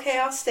like, "Okay,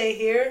 I'll stay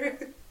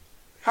here."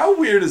 How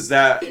weird is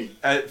that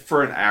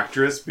for an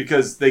actress?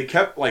 Because they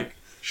kept like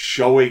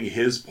showing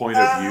his point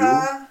of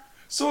view.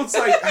 So it's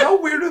like,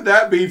 how weird would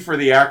that be for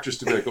the actress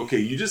to be like, "Okay,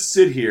 you just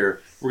sit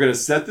here. We're going to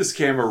set this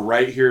camera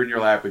right here in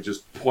your lap and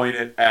just point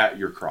it at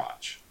your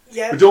crotch."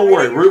 Yeah, but don't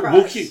worry,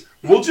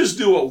 we'll just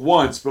do it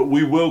once, but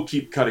we will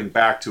keep cutting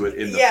back to it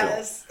in the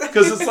film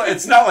because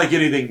it's not like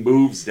anything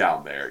moves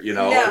down there,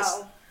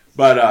 No.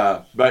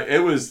 But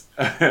it was,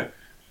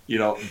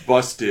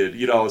 busted,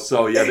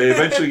 So they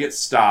eventually get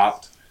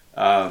stopped.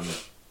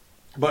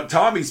 But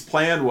Tommy's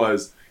plan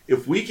was,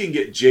 if we can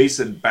get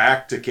Jason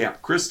back to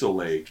Camp Crystal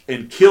Lake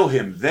and kill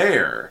him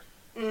there.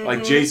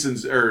 Like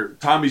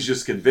Tommy's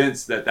just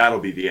convinced that that'll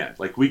be the end.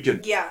 Like, we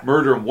can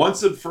murder him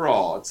once and for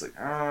all. It's like,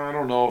 I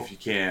don't know if you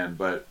can,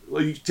 but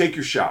you take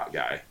your shot,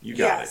 guy. You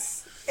got it.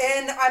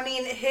 And I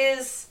mean,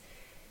 his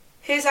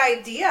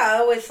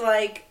idea with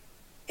like,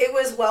 it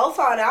was well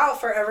thought out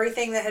for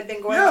everything that had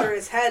been going through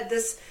his head.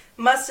 This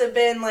must have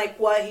been like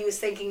what he was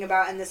thinking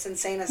about in this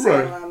insane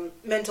asylum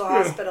mental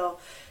hospital.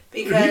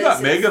 Because he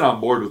got Megan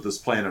on board with this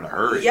plan in a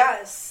hurry.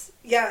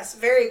 Yes,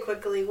 very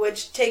quickly,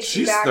 which takes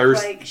you back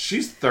like...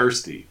 She's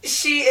thirsty.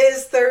 She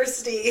is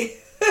thirsty.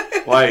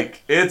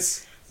 Like,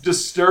 it's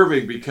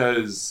disturbing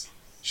because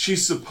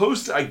she's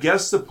supposed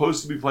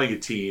to be playing a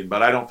teen,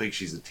 but I don't think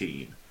she's a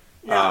teen.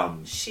 No,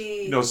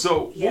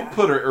 we'll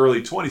put her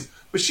early 20s.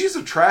 But she's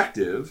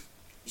attractive.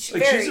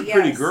 She's a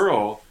pretty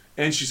girl,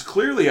 and she's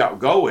clearly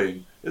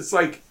outgoing. It's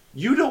like,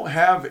 you don't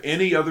have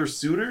any other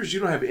suitors? You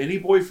don't have any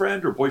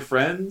boyfriend or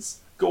boyfriends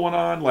going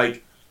on?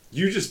 Like,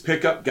 you just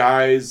pick up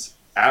guys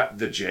at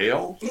the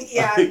jail?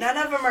 Yeah, like, none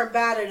of them are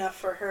bad enough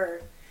for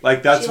her.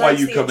 Like, that's why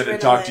you come in and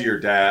talk to your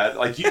dad.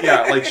 Like,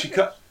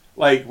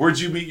 like, where'd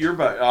you meet your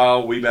buddy?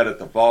 Oh, we met at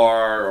the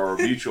bar, or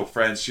mutual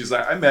friends. She's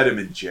like, I met him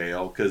in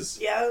jail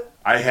because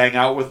I hang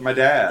out with my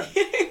dad.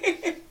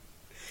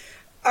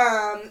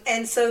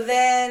 And so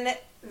then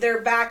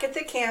they're back at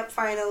the camp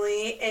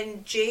finally,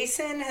 and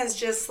Jason has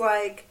just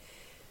like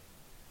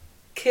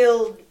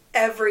killed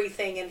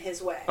everything in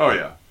his way. Oh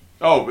yeah.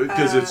 Oh,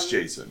 because it's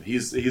Jason.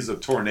 He's a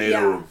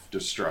tornado of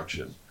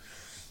destruction.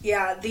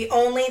 Yeah, the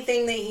only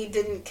thing that he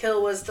didn't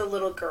kill was the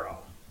little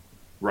girl.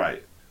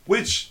 Right.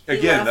 Which,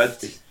 again,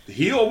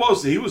 he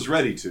was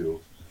ready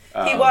to.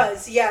 He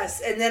was,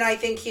 yes. And then I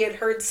think he had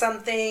heard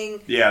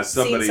something. Yeah,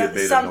 somebody had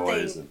made a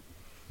noise.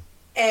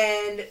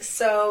 And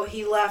so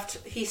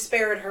he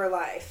spared her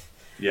life.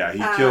 Yeah,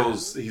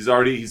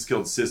 he's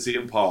killed Sissy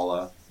and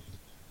Paula.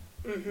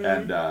 Mm-hmm.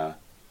 And,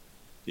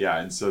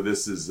 and so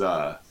this is,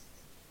 but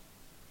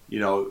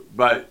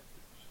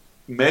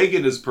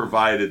Megan has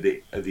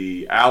provided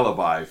the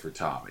alibi for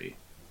Tommy.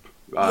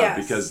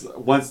 Because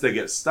once they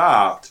get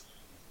stopped,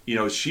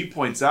 she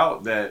points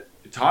out that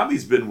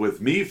Tommy's been with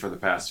me for the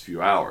past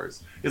few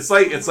hours. It's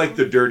like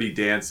the Dirty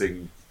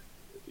Dancing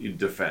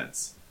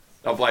defense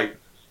of like,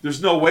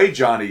 there's no way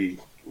Johnny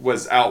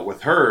was out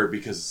with her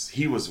because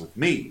he was with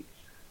me.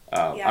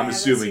 I'm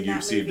assuming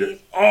you've seen.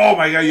 Oh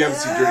my god, you haven't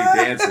seen Dirty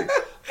Dancing.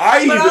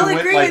 I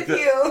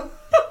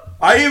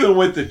even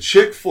went the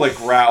chick flick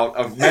route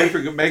of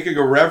making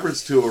a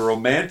reference to a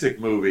romantic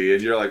movie,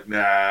 and you're like,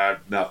 nah,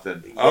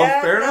 nothing.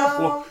 Yeah, fair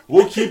enough.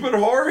 We'll keep it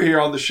horror here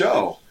on the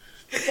show.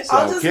 So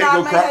I'll just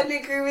nod my head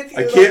and agree with you.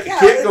 I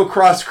can't go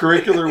cross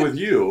curricular with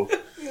you.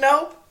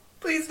 Nope,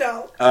 please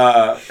don't.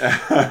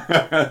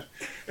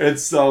 And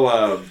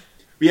so,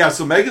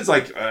 so Megan's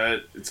like,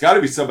 it's got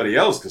to be somebody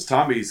else because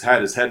Tommy's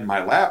had his head in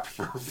my lap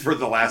for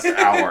the last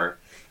hour.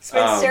 He's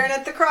been staring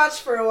at the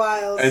crotch for a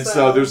while. And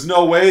so there's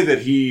no way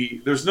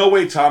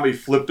Tommy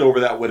flipped over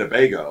that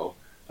Winnebago.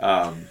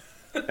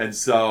 And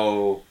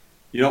so,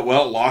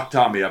 lock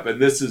Tommy up. And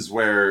this is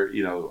where,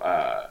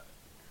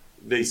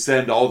 they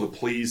send all the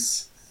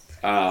police,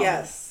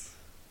 yes.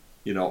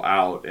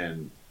 Out.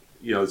 And,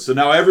 so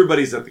now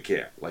everybody's at the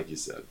camp, like you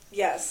said.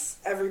 Yes,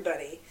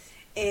 everybody.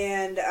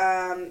 And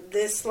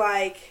this,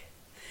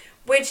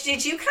 which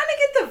did you kind of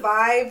get the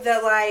vibe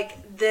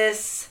that,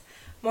 this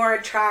more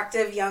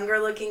attractive, younger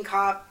looking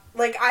cop,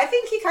 I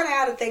think he kind of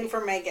had a thing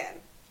for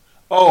Megan.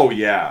 Oh,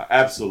 yeah,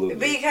 absolutely.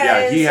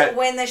 Because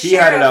when the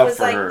sheriff was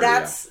like,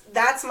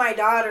 that's my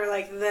daughter,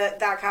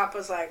 that cop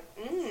was like,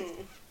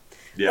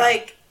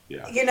 Yeah.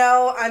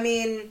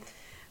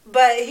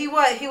 But he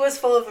was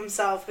full of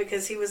himself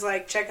because he was,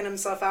 checking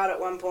himself out at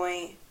one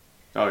point.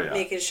 Oh, yeah.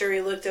 Making sure he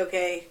looked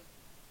okay.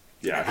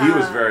 Yeah, he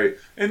was very,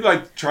 and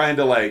trying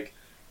to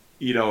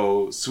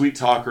sweet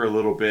talk her a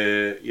little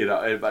bit,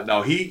 but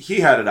no, he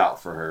had it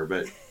out for her,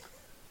 but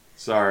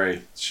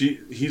sorry,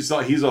 he's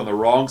on the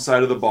wrong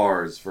side of the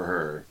bars for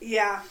her.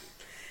 Yeah.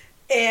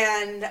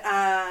 And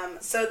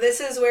so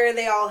this is where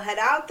they all head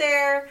out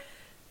there.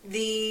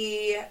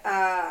 The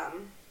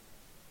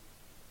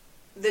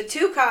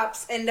two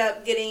cops end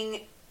up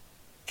getting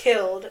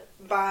killed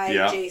by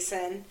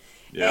Jason.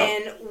 Yep.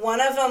 And one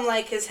of them,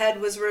 his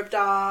head was ripped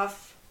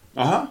off.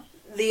 Uh-huh.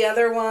 The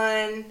other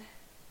one,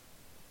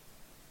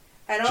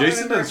 I don't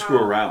Jason doesn't screw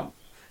around.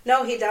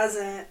 No, he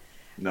doesn't.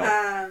 No.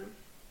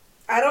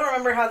 I don't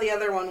remember how the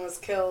other one was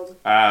killed.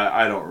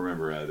 I don't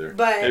remember either.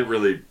 But it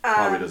really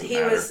probably doesn't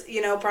matter. He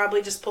was,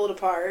 probably just pulled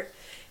apart.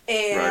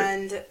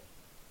 And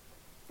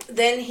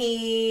then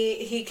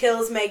he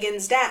kills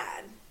Megan's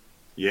dad.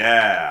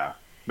 Yeah.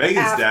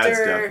 Megan's dad's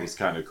death was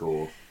kind of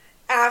cool.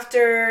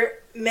 After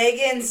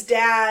Megan's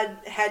dad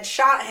had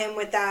shot him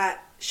with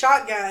that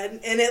shotgun,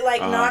 and it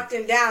knocked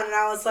him down, and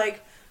I was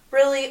like,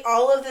 really,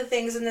 all of the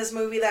things in this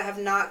movie that have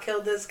not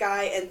killed this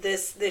guy, and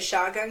this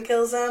shotgun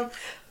kills him?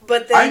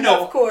 But then,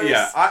 of course,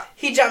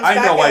 he jumps back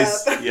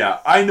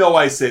up. I know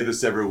I say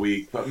this every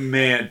week, but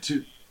man,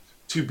 to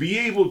be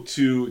able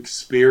to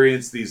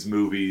experience these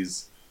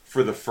movies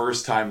for the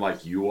first time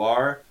like you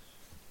are,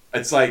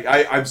 it's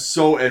I'm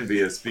so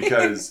envious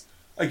because,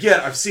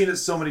 again, I've seen it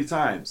so many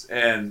times,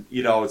 and,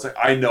 it's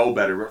I know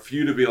better, but for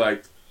you to be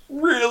like,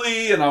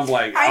 really? And I'm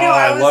like, I know,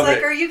 I was love like,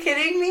 it. Are you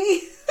kidding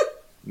me?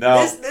 No,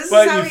 this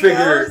but is how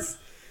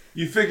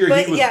you figure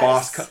he was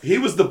boss. He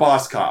was the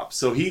boss cop,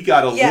 so he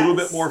got a little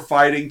bit more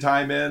fighting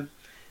time in.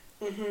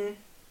 Mm-hmm.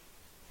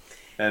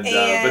 And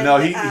but no,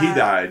 he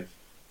died.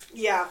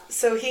 Yeah,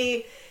 so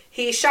he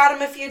shot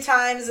him a few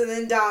times and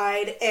then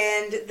died,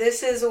 and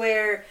this is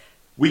where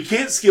we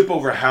can't skip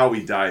over how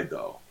he died,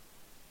 though.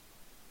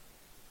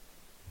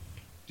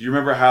 Do you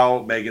remember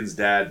how Megan's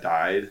dad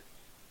died?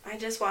 I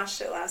just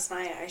watched it last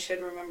night. I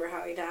should remember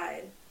how he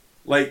died.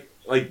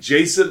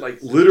 Jason,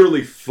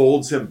 literally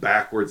folds him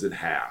backwards in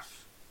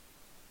half.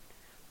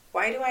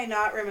 Why do I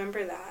not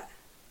remember that?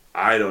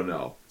 I don't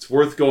know. It's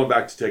worth going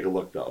back to take a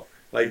look, though.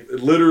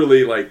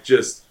 Literally,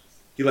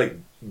 he,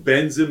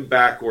 bends him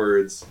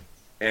backwards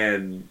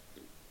and,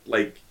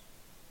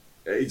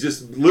 he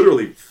just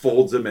literally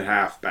folds him in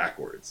half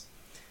backwards.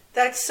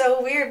 That's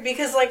so weird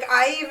because,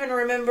 I even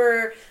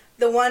remember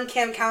the one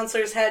camp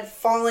counselor's head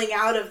falling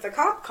out of the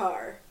cop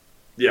car.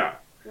 Yeah.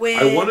 When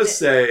I want to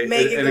say,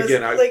 Megan goes,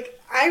 again,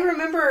 I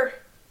remember.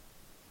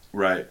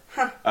 Right.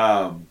 Huh.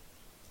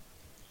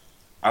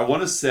 I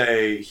want to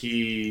say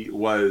he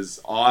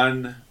was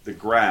on the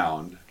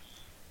ground,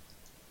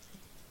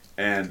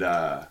 and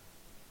I'm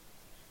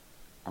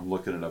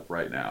looking it up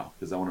right now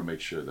because I want to make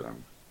sure that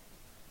I'm.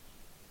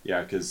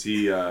 Yeah, because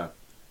he.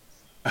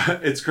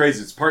 It's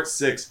crazy. It's part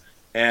 6,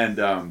 and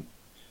the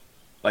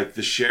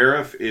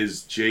sheriff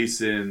is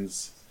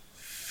Jason's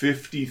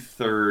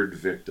 53rd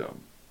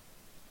victim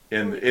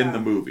in the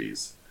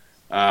movies.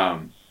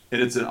 And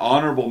it's an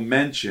honorable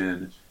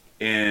mention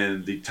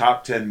in the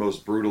top 10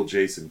 most brutal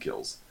Jason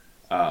kills.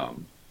 How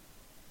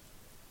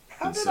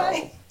did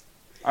I?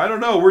 I don't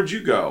know. Where'd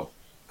you go?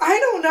 I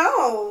don't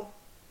know.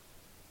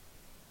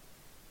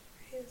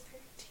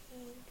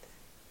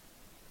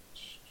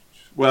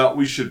 Well,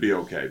 we should be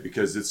okay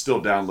because it's still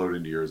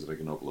downloading to yours and I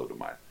can upload to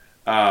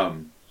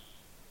mine.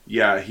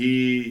 Yeah,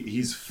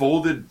 he's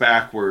folded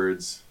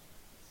backwards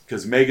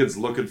because Megan's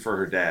looking for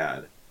her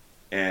dad,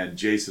 and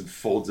Jason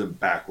folds him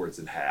backwards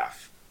in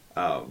half,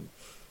 and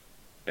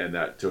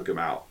that took him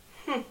out,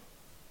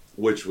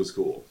 which was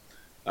cool.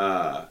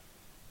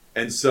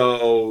 And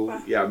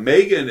so, yeah,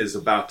 Megan is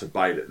about to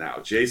bite it now.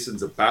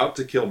 Jason's about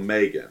to kill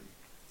Megan.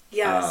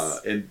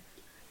 Yes. And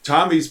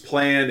Tommy's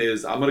plan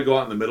is, I'm going to go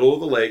out in the middle of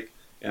the lake,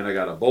 and I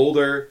got a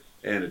boulder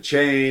and a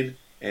chain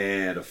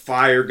and a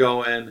fire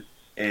going,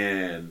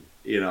 and,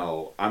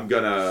 I'm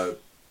going to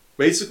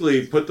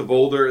basically put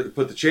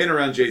the chain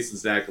around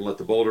Jason's neck and let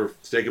the boulder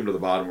take him to the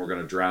bottom. We're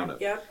going to drown him.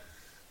 Yep.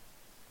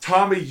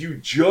 Tommy, you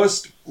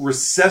just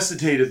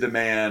resuscitated the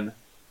man.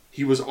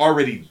 He was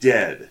already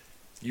dead.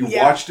 You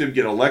watched him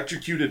get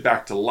electrocuted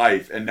back to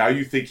life, and now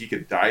you think he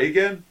could die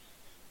again?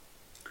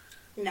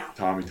 No.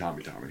 Tommy.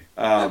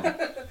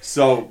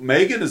 So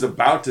Megan is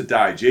about to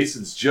die.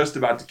 Jason's just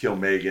about to kill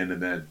Megan,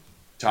 and then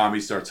Tommy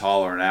starts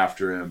hollering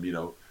after him,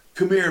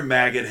 come here,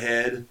 maggot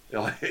head.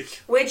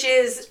 Which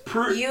is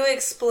you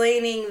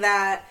explaining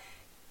that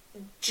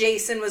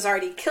Jason was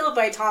already killed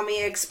by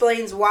Tommy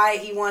explains why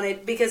he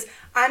wanted, because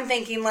I'm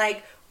thinking,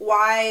 like,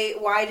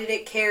 why did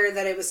it care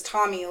that it was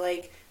Tommy?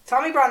 Like,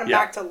 Tommy brought him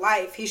back to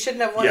life. He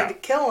shouldn't have wanted to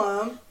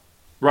kill him.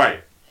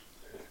 Right.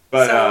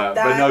 But, so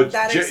but no,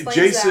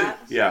 Jason, that.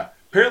 Yeah.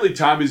 Apparently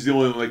Tommy's the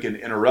only one that can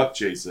interrupt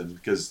Jason,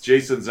 because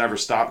Jason's never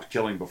stopped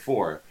killing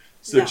before.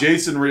 So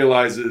Jason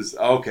realizes,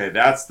 okay,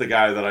 that's the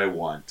guy that I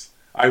want.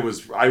 I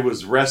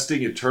was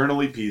resting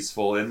eternally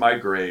peaceful in my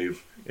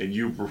grave, and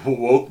you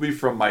woke me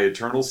from my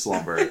eternal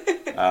slumber,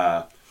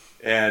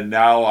 and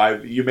now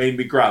you made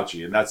me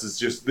grouchy, and this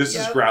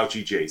is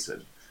grouchy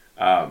Jason.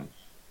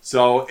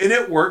 So and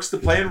it works. The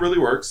plan really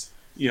works.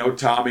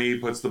 Tommy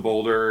puts the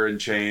boulder and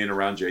chain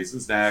around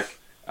Jason's neck,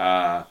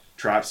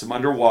 traps him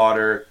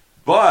underwater,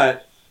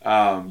 but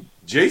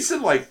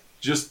Jason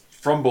just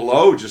from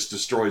below just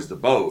destroys the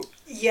boat.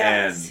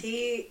 Yes, and,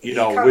 he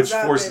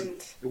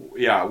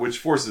which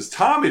forces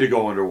Tommy to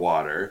go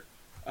underwater.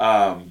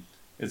 And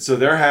so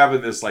they're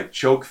having this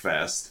choke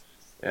fest,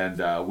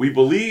 and we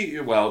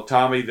believe,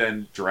 Tommy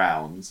then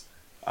drowns.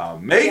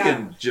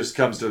 Megan just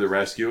comes to the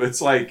rescue.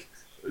 It's like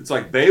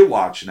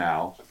Baywatch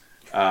now.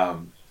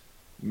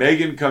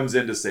 Megan comes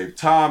in to save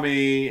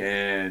Tommy,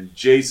 and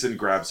Jason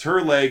grabs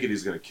her leg, and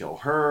he's going to kill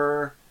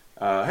her.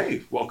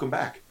 Hey, welcome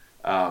back.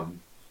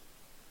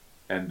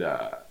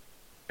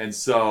 And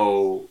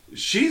so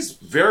she's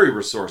very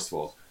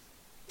resourceful.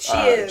 She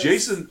is.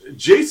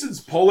 Jason's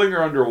pulling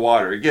her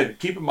underwater. Again,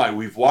 keep in mind,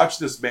 we've watched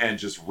this man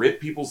just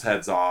rip people's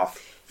heads off,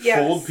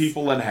 fold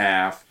people in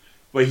half,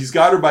 but he's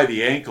got her by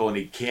the ankle and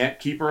he can't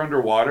keep her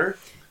underwater.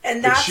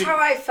 And that's how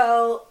I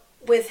felt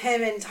with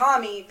him and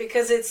Tommy,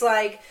 because it's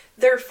like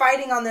they're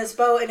fighting on this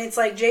boat and it's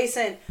like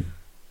Jason,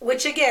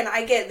 which again,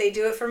 I get they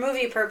do it for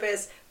movie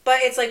purpose,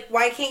 but it's like,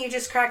 why can't you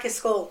just crack his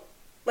skull?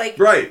 Like,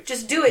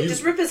 just do it.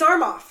 Just rip his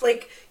arm off.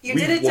 Like, you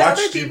did it to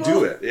other people. You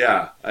do it.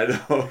 Yeah, I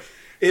know.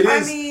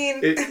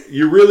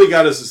 You really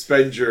got to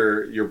suspend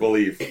your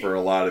belief for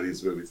a lot of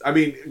these movies. I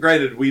mean,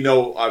 granted, we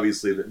know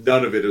obviously that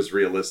none of it is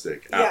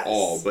realistic at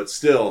all, but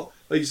still,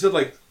 like you said,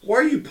 why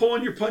are you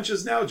pulling your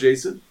punches now,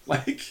 Jason?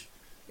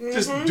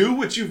 Just do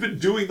what you've been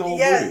doing the whole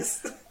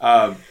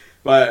movie.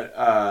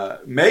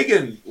 But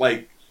Megan,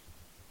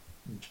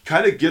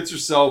 kind of gets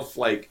herself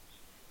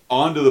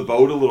onto the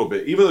boat a little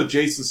bit, even though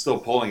Jason's still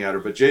pulling at her,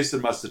 but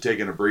Jason must have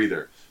taken a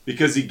breather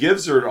because he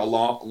gives her a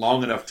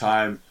long enough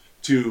time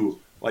to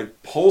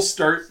pull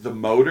start the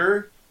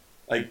motor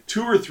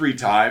 2 or 3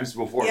 times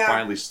before it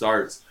finally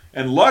starts.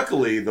 And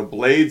luckily the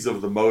blades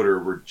of the motor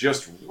were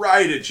just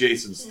right at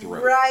Jason's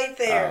throat. Right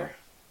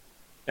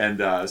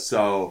there.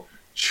 So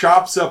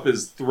chops up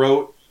his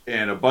throat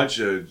and a bunch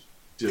of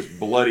just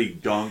bloody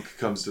gunk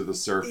comes to the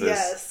surface.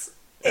 Yes.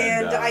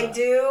 And I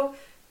do...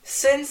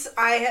 Since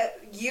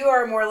you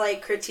are more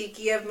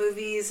critiquey of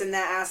movies and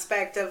that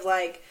aspect of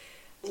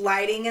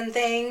lighting and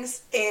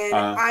things, and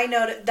I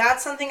know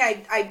that's something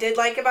I did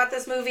like about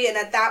this movie. And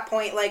at that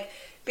point,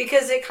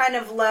 because it kind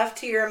of left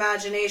to your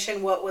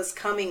imagination what was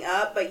coming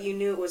up, but you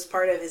knew it was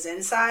part of his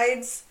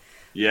insides.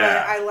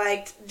 Yeah, but I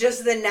liked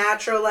just the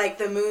natural,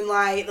 the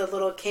moonlight, the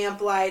little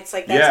camp lights,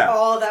 that's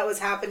all that was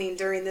happening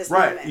during this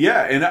moment. Right.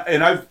 Yeah,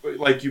 and I've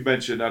you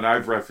mentioned, and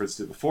I've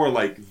referenced it before,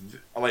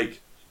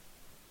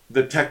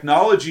 the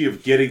technology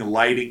of getting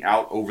lighting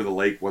out over the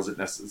lake wasn't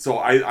necessary. So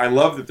I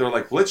love that they're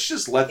let's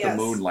just let the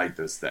moon light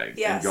this thing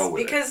and go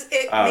with it. Because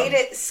it made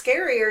it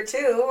scarier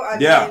too.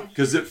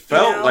 Because it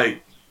felt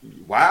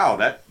wow,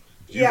 that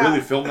you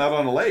really filmed that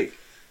on a lake.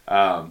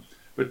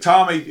 But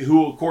Tommy,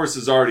 who of course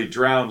is already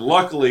drowned,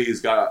 luckily he's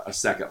got a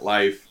second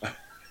life.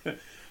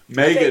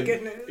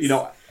 Megan,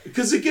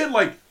 because again,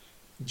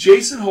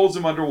 Jason holds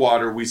him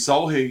underwater. We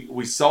saw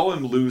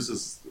him lose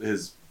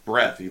his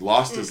breath. He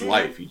lost his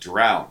life. He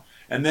drowned.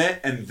 And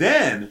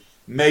then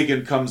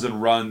Megan comes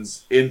and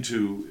dives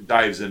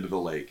into the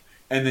lake.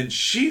 And then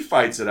she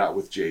fights it out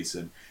with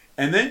Jason.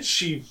 And then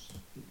she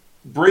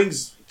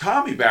brings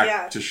Tommy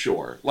back to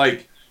shore.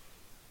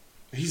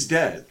 He's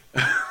dead.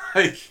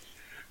 It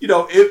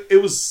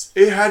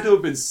had to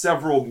have been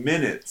several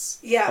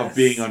minutes of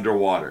being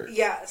underwater.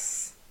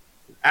 Yes.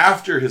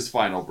 After his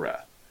final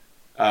breath.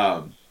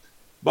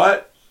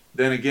 But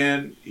then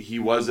again, he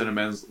was in a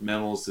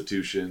mental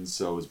institution,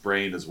 so his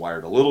brain is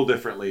wired a little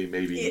differently.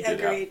 Maybe he did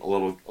have a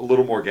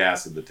little more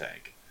gas in the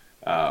tank.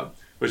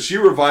 But she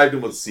revived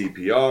him with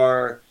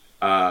CPR.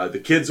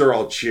 The kids are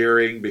all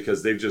cheering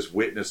because they've just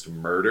witnessed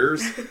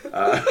murders.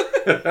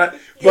 But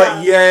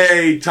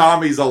yay,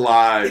 Tommy's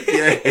alive!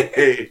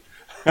 Yay!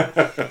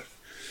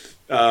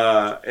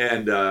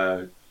 And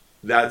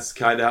that's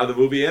kind of how the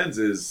movie ends.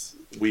 Is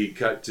we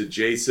cut to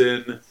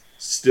Jason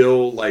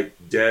still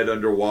dead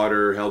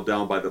underwater, held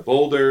down by the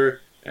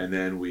boulder, and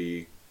then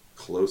we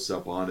close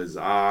up on his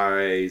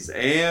eyes,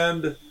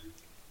 and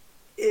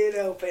it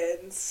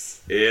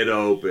opens. It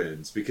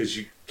opens because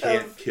you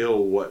can't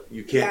kill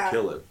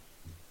it.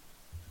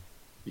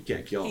 You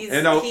can't kill him. He's,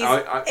 And he's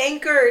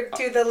anchored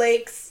to the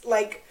lake's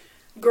like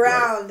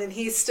ground, right. And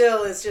he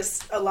still is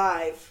just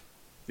alive.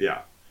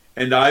 Yeah.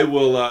 And I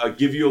will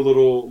give you a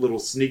little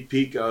sneak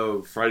peek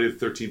of Friday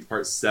the 13th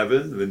Part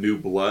 7, The New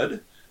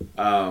Blood.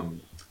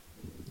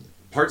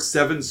 Part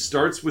 7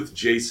 starts with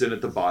Jason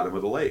at the bottom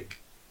of the lake,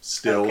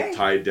 still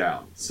tied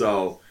down.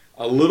 So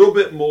a little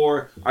bit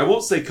more, I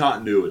won't say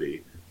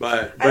continuity,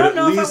 but I don't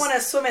know if I want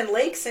to swim in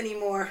lakes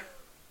anymore.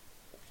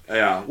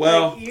 Yeah,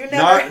 well, like, you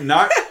never...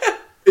 not.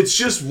 It's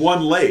just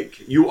one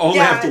lake. You only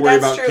have to worry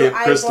about true. Camp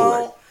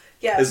Crystal Lake.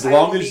 Yes,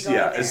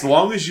 as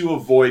long as you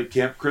avoid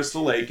Camp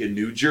Crystal Lake in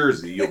New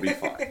Jersey, you'll be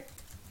fine.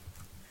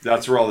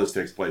 That's where all this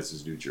takes place,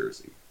 is New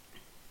Jersey.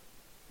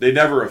 They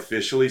never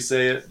officially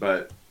say it,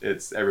 but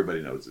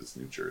everybody knows it's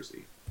New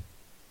Jersey.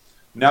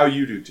 Now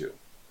you do too.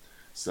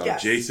 So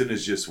yes. Jason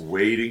is just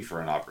waiting for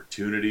an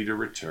opportunity to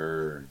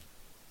return.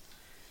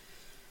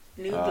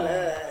 New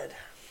Blood.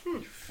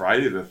 Your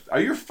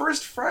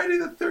first Friday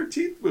the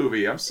 13th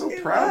movie. I'm so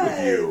proud of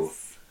you.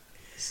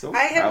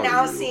 I have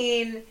now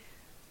seen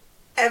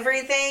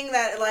everything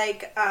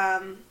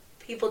that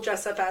people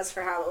dress up as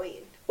for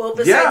Halloween. Well,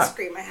 besides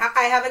Scream,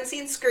 I haven't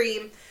seen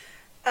Scream.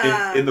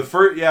 In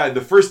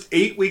the first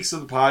 8 weeks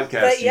of the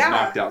podcast, you've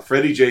knocked out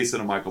Freddy,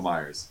 Jason, and Michael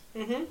Myers.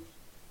 Mm-hmm.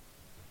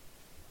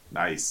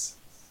 Nice.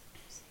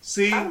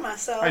 See, proud of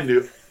myself. I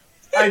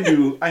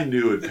knew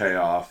it'd pay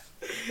off.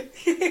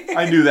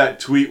 I knew that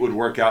tweet would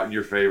work out in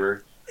your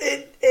favor.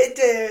 It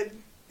did.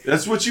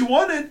 That's what you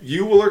wanted.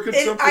 You were looking for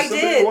somebody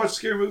to watch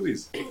scary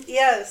movies.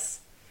 Yes.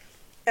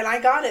 And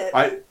I got it.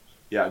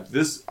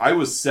 I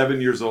was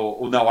 7 years old.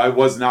 Well, no, I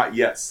was not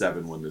yet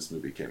 7 when this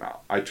movie came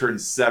out. I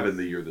turned 7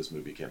 the year this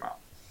movie came out.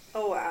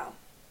 Oh, wow.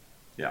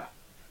 Yeah.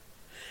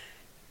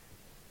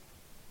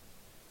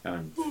 And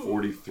I'm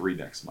 43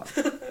 next month.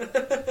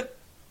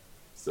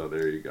 So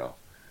there you go.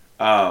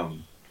 All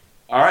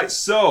right,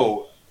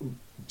 so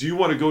do you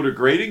want to go to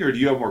grading, or do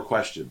you have more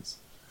questions?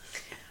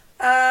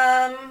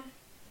 I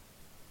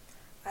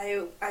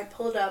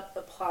pulled up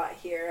the plot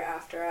here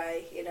after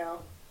I,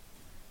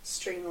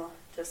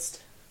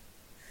 just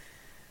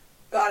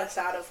got us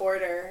out of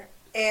order.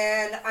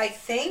 And I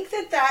think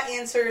that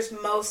answers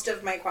most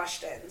of my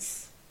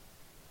questions.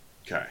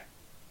 Okay.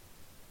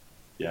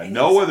 Yeah,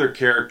 no other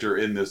character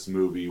in this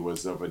movie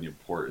was of an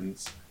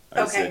importance.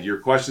 Like I said, your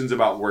questions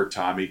about where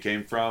Tommy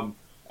came from,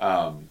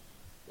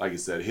 like I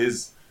said,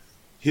 his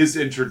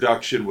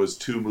introduction was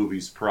 2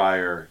 movies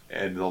prior,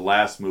 and the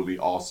last movie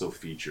also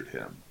featured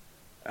him.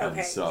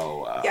 And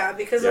so,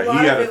 because a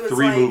lot he had of it was a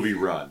 3-movie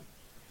run.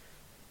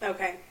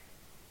 Okay.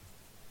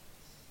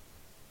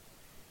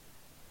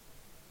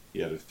 He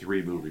had a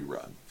 3-movie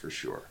run, for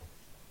sure.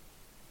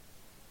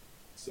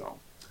 So,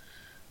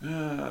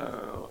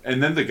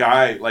 and then the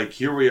guy,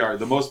 here we are,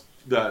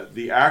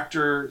 the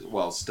actor,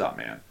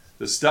 stuntman.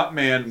 The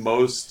stuntman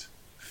most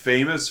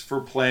famous for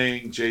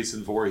playing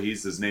Jason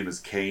Voorhees, his name is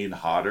Kane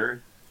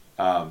Hodder.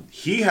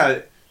 He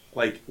had,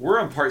 we're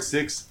on part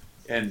 6,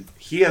 and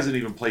he hasn't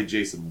even played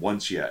Jason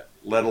once yet,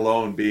 let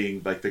alone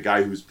being, the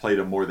guy who's played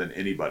him more than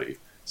anybody.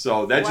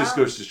 So that just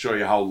goes to show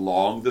you how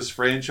long this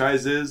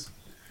franchise is.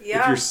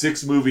 Yeah. If you're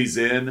 6 movies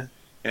in,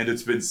 and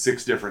it's been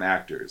 6 different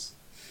actors.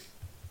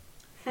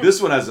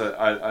 This one has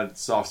a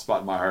soft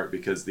spot in my heart,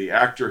 because the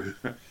actor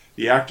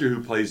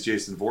who plays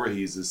Jason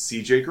Voorhees is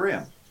C.J.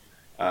 Graham,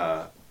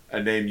 a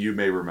name you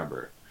may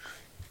remember.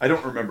 I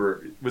don't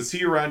remember. Was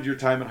he around your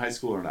time in high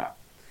school or not?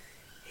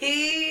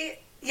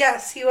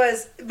 Yes, he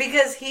was,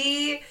 because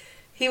he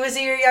was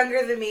a year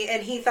younger than me,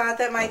 and he thought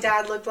that my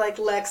dad looked like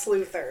Lex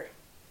Luthor.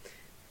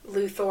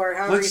 Luthor,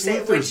 however you say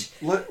it.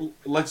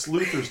 Lex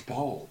Luthor's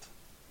bald.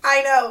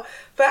 I know,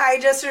 but I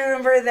just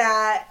remember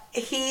that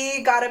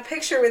he got a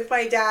picture with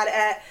my dad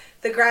at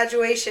the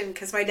graduation,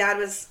 because my dad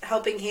was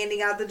helping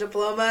handing out the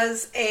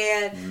diplomas,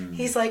 and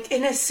he's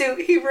in a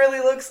suit. He really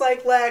looks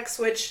like Lex,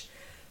 which,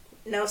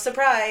 no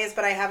surprise,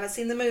 but I haven't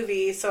seen the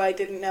movie, so I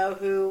didn't know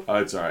who. Oh,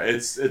 it's all right.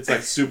 It's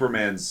like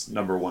Superman's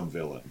 #1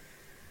 villain.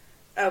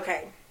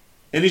 Okay.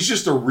 And he's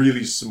just a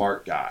really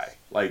smart guy.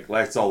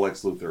 That's all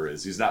Lex Luthor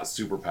is. He's not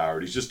super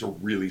powered. He's just a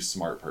really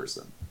smart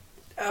person.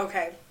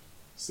 Okay.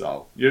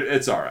 So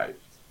it's all right.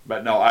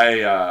 But no,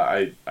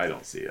 I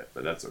don't see it,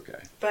 but that's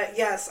okay. But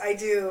yes, I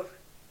do.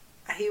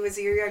 He was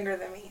a year younger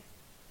than me.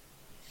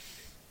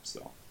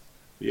 So,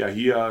 yeah,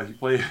 he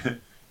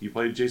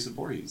played Jason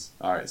Voorhees.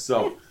 All right,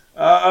 so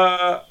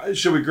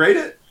should we grade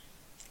it?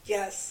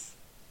 Yes.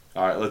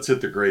 All right, let's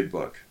hit the grade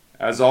book.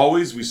 As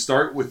always, we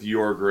start with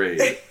your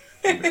grade.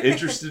 I'm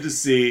interested to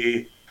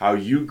see how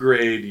you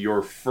grade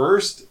your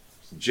first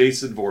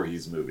Jason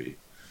Voorhees movie.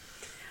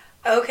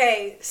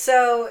 Okay,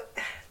 so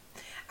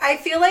I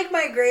feel like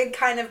my grade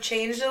kind of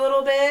changed a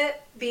little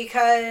bit,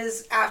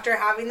 because after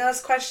having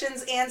those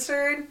questions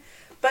answered,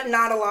 but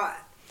not a lot.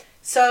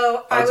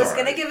 So I was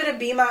going to give it a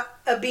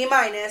B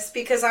minus,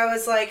 because I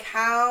was like,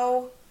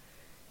 how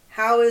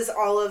is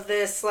all of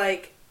this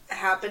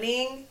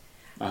happening?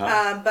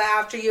 Uh-huh. But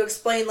after you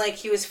explained,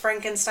 he was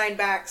Frankenstein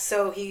back,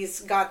 so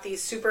he's got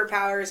these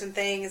superpowers and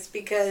things,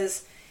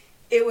 because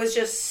it was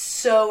just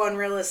so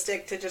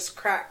unrealistic to just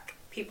crack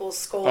people's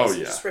skulls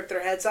and just rip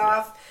their heads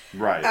off.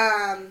 Right.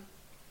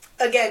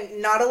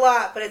 Again, not a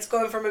lot, but it's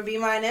going from a B-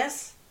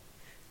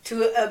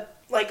 to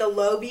a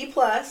low B+.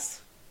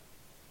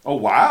 Oh,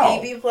 wow.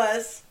 B+. Wow.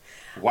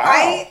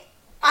 I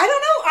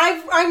don't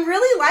know. I'm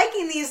really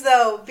liking these,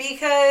 though,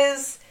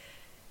 because...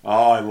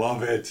 Oh, I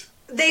love it.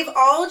 They've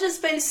all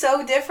just been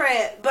so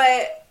different,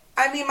 but,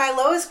 I mean, my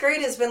lowest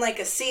grade has been, like,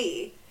 a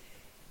C.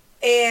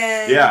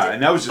 And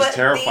that was just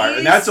terrifying.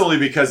 And that's only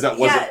because that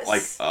wasn't,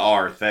 like,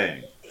 our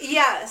thing.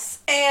 Yes.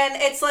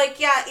 And it's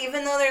like,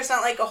 even though there's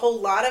not, like, a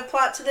whole lot of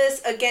plot to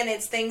this, again,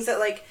 it's things that,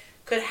 like,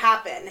 could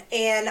happen.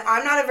 And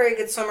I'm not a very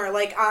good swimmer.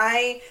 Like,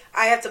 I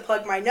have to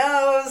plug my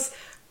nose.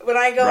 When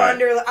I go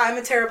under, I'm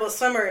a terrible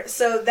swimmer.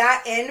 So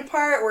that end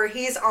part where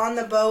he's on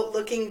the boat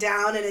looking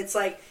down and it's,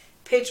 like,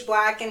 pitch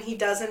black and he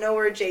doesn't know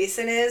where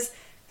Jason is,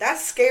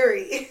 that's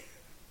scary.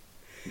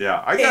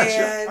 Yeah, I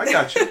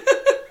got you.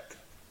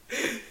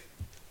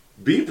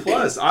 B+.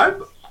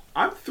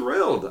 I'm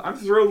thrilled. I'm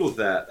thrilled with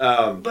that.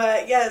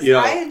 But yes,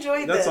 I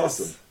enjoyed this. That's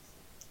awesome.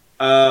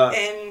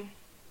 And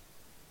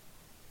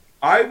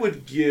I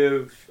would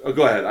give... Oh,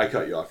 go ahead. I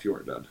cut you off. You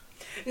weren't done.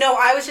 No,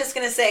 I was just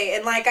going to say,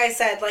 and like I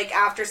said, like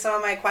after some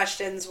of my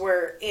questions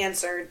were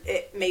answered,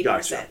 it made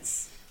more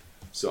sense.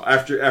 So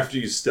after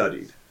you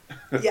studied.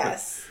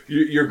 Yes.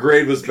 Your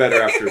grade was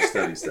better after a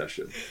study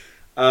session.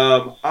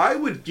 I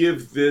would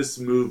give this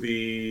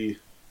movie...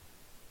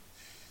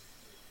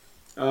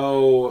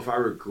 Oh, if I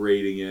were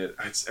grading it...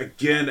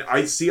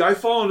 I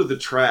fall into the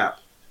trap,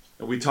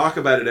 and we talk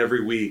about it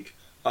every week,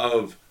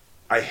 of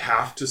I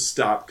have to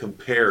stop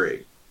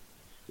comparing.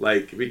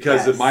 Like,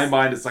 because in my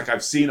mind, it's like,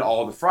 I've seen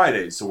all the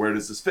Fridays, so where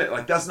does this fit?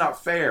 Like, that's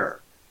not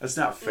fair. That's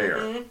not fair.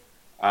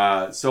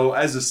 Mm-hmm. So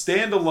as a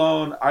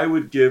standalone, I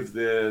would give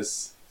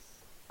this...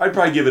 I'd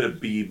probably give it a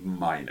B-.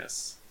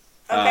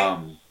 Okay.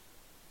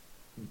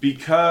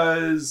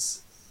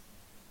 Because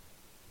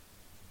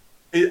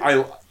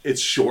it's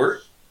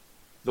short.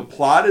 The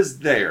plot is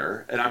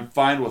there, and I'm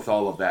fine with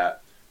all of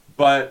that.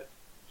 But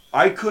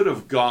I could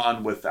have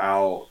gone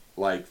without,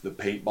 like, the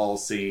paintball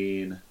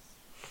scene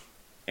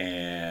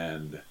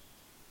and,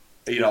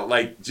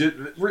 like,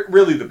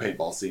 really the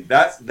paintball scene.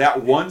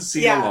 That one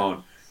scene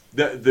alone.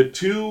 The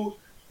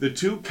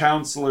two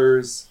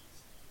counselors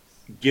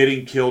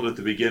getting killed at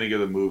the beginning of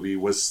the movie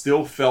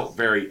still felt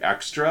very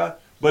extra,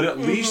 but at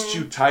least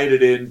you tied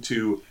it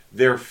into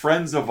they're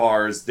friends of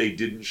ours, they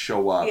didn't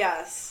show up.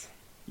 Yes.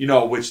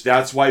 Which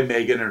that's why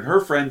Megan and her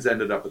friends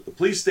ended up at the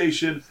police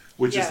station,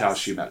 which is how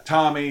she met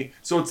Tommy.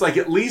 So it's like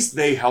at least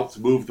they helped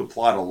move the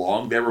plot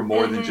along. They were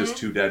more than just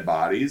two dead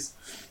bodies.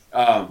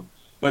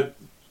 But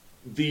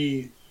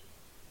they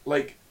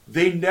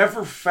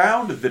never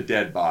found the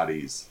dead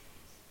bodies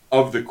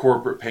of the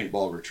corporate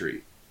paintball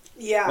retreat.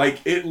 Yeah. Like,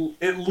 it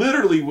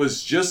literally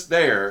was just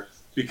there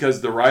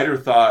because the writer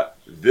thought,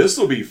 this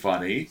will be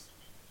funny,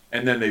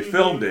 and then they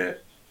filmed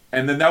it,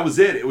 and then that was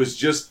it. It was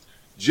just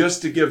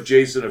to give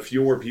Jason a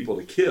few more people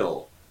to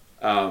kill,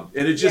 and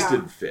it just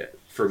didn't fit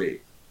for me.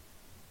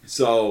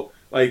 So,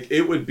 like,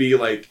 it would be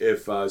like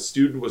if a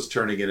student was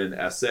turning in an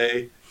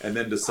essay and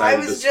then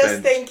decided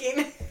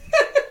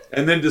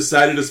and then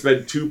decided to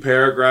spend 2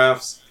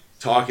 paragraphs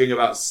talking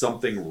about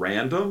something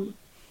random.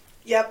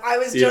 Yep, I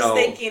was just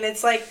thinking,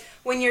 it's like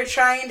when you're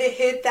trying to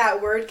hit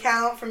that word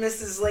count for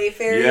Mrs.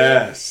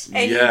 Layfair,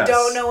 and you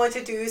don't know what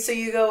to do, so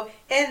you go,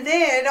 and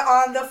then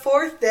on the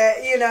 4th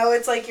day,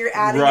 it's like you're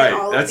adding in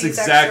all of these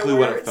extra words.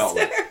 What it felt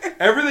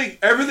like.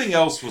 Everything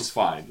else was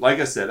fine. Like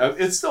I said,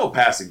 it's still a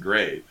passing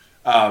grade,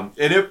 and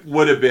it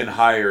would have been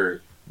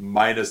higher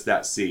minus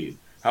that scene.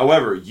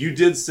 However, you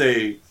did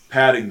say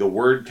padding the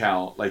word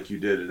count like you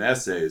did in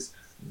essays.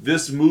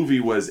 This movie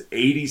was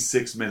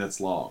 86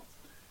 minutes long.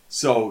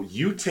 So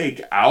you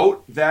take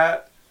out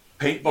that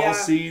paintball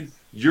scene,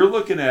 you're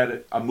looking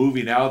at a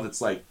movie now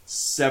that's like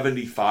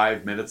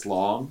 75 minutes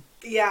long.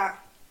 Yeah.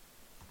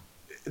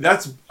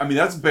 That's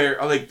bare.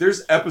 Like,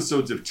 there's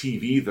episodes of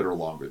TV that are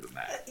longer than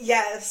that.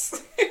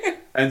 Yes.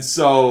 And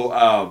so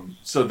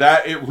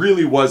that it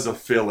really was a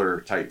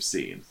filler type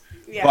scene.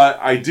 Yeah. But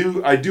I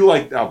do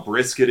like how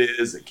brisk it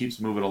is. It keeps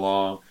moving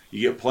along.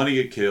 You get plenty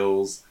of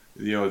kills.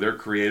 They're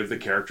creative. The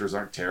characters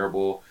aren't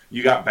terrible.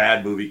 You got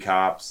bad movie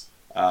cops.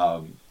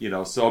 So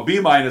a B-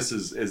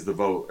 is the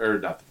vote, or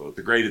not the vote,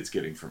 the grade it's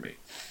getting for me.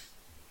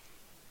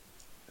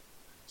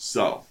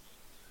 So,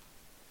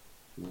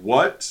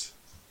 what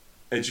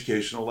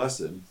educational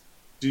lesson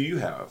do you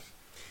have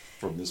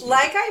from this movie?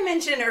 Like I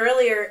mentioned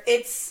earlier,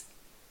 it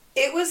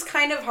was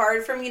kind of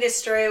hard for me to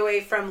stray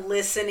away from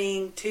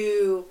listening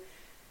to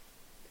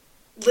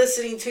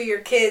your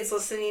kids,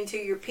 listening to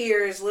your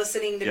peers,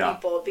 listening to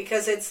people,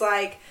 because it's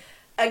like,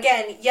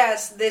 again,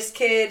 yes, this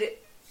kid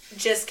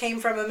just came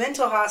from a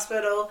mental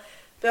hospital,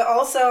 but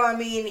also, I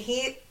mean,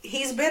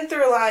 he's been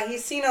through a lot,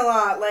 he's seen a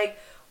lot. Like,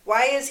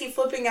 why is he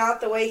flipping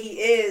out the way he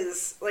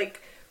is?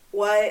 Like,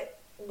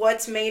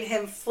 what's made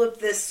him flip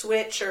this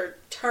switch or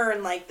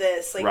turn like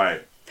this?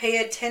 Like, pay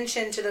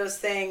attention to those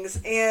things.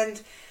 And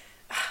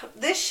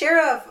this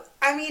sheriff,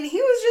 I mean,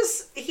 he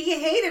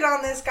hated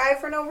on this guy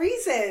for no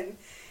reason.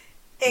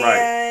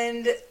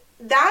 And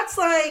that's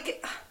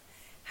like,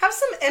 have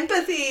some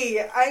empathy.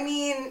 I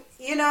mean,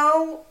 you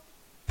know,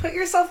 put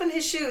yourself in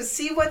his shoes.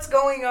 See what's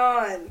going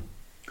on.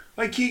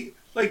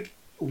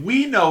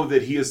 We know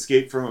that he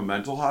escaped from a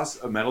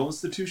mental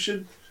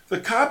institution. The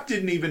cop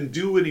didn't even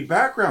do any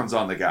backgrounds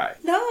on the guy.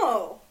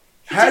 No.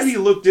 Had he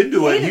looked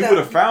into it, he him. would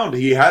have found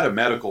he had a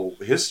medical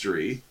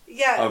history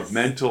Yes. of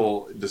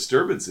mental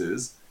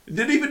disturbances. It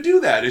didn't even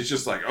do that. It's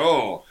just like,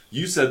 oh,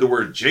 you said the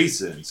word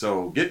Jason,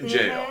 so get in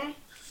jail.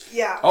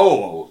 Yeah.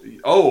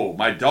 Oh,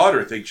 my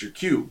daughter thinks you're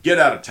cute. Get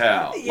out of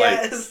town.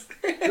 Yes.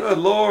 Like, good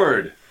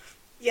Lord.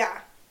 Yeah.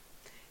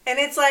 And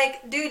it's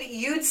like, dude,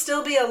 you'd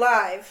still be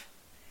alive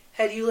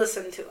had you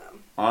listened to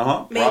him.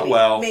 Uh-huh. Maybe.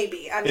 Well,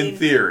 maybe. I mean, in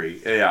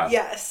theory, yeah.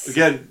 Yes.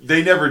 Again,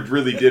 they never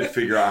really did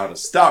figure out how to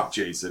stop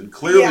Jason.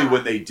 Clearly,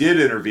 when they did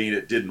intervene,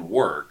 it didn't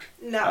work.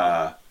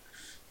 No.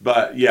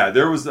 But yeah,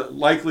 there was the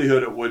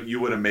likelihood you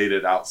would have made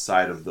it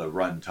outside of the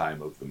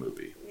runtime of the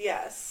movie.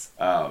 Yes.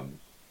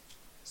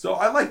 So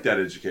I like that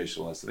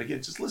educational lesson.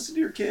 Again, just listen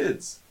to your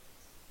kids.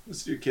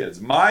 Listen to your kids.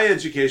 My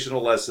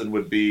educational lesson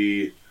would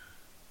be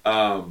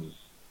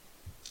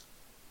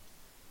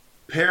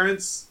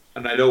parents,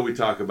 and I know we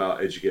talk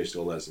about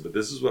educational lesson, but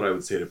this is what I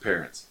would say to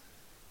parents.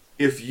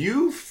 If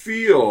you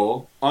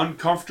feel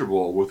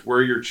uncomfortable with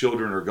where your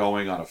children are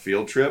going on a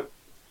field trip,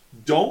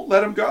 don't let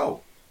them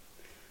go.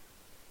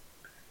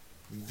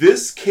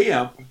 This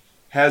camp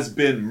has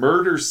been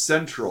murder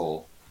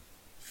central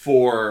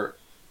for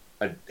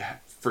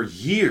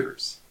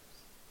years.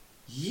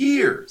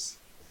 Years.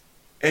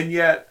 And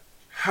yet,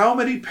 how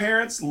many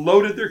parents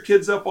loaded their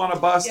kids up on a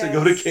bus to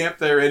go to camp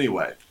there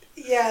anyway?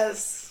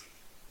 Yes.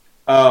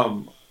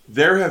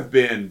 There have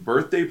been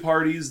birthday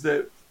parties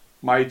that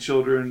my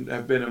children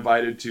have been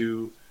invited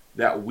to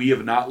that we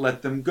have not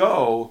let them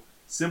go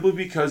simply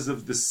because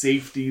of the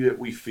safety that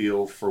we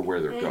feel for where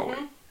they're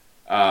going.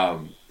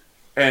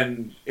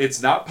 And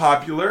it's not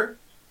popular,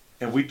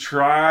 and we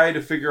try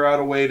to figure out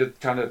a way to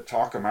kind of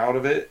talk them out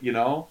of it, you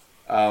know?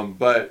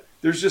 But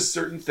there's just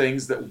certain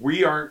things that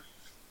we aren't.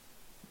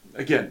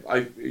 Again,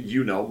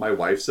 my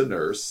wife's a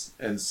nurse,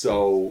 and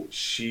so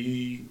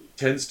she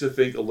tends to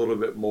think a little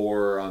bit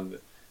more on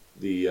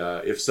the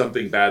if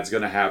something bad's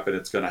going to happen,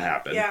 it's going to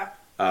happen. Yeah.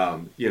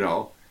 You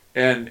know,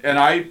 and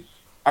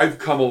I've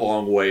come a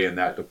long way in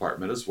that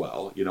department as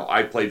well. You know,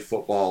 I played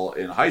football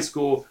in high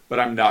school, but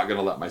I'm not going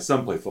to let my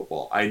son play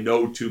football. I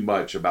know too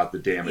much about the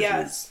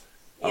damages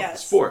of the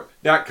sport,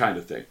 that kind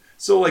of thing.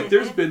 So, like,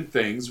 there's been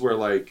things where,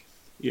 like,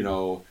 you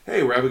know,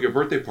 hey, we're having a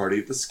birthday party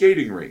at the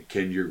skating rink.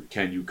 Can you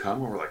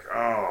come? And we're like,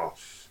 oh,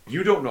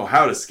 you don't know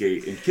how to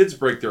skate. And kids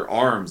break their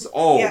arms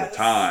all the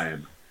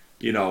time,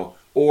 you know.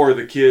 Or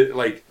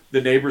the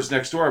neighbors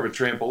next door have a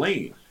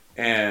trampoline,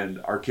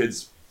 and our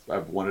kids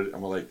have wanted,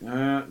 and we're like,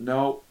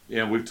 no.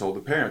 And we've told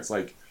the parents,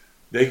 like,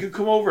 they can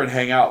come over and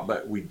hang out,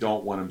 but we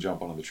don't want them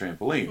jumping on the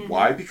trampoline.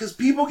 Why? Because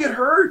people get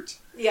hurt.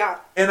 Yeah.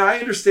 And I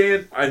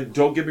understand, and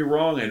don't get me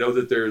wrong, I know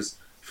that there's,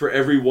 for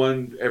every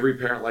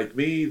parent like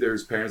me,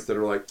 there's parents that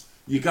are like,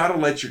 you got to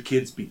let your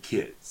kids be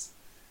kids.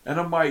 And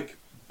I'm like,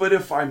 but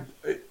if I'm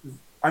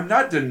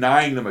not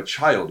denying them a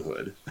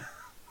childhood.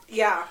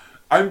 Yeah.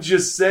 I'm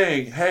just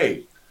saying,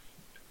 hey,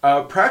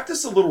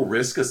 practice a little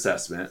risk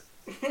assessment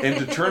and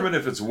determine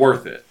if it's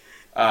worth it.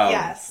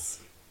 Yes.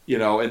 You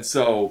know, and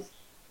so,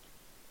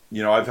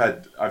 you know, I've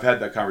had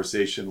that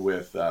conversation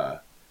with,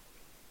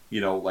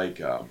 you know,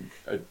 like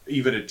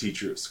even a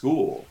teacher at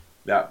school,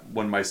 that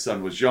when my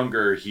son was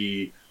younger,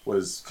 he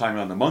was climbing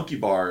on the monkey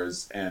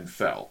bars and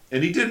fell.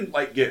 And he didn't,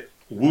 like, get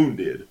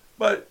wounded,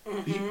 but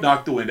he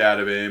knocked the wind out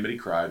of him and he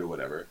cried or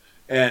whatever.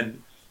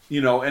 And,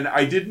 you know, and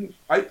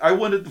I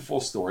wanted the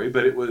full story,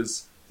 but it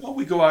was, well,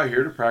 we go out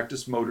here to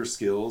practice motor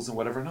skills and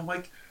whatever. And I'm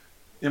like,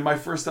 and my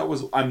first thought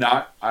was, I'm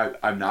not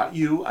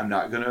you. I'm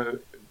not going to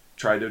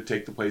try to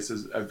take the place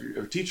of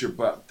a teacher,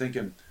 but I'm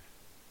thinking,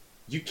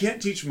 you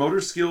can't teach motor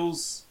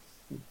skills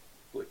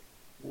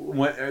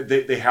when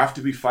they have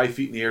to be 5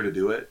 feet in the air to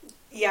do it.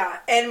 Yeah,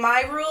 and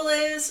my rule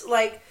is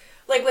like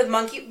with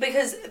monkey,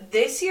 because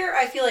this year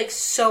I feel like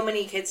so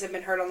many kids have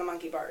been hurt on the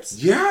monkey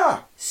bars.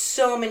 Yeah,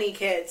 so many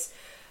kids.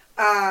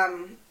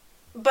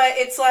 But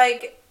it's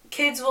like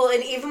kids will,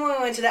 and even when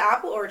we went to the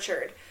apple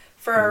orchard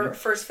for our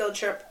first field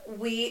trip,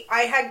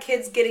 I had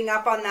kids getting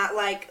up on that,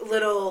 like,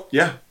 little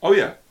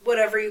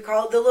whatever you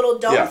call it, the little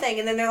dome thing,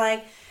 and then they're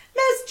like,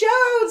 Miss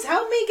Jones,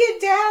 help me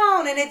get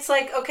down, and it's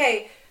like,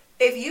 okay.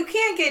 If you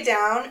can't get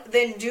down,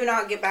 then do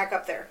not get back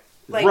up there.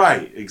 Like,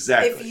 right,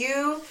 exactly.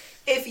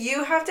 If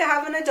you have to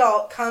have an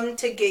adult come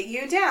to get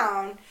you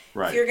down,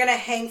 if you're going to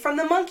hang from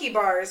the monkey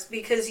bars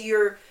because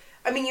you're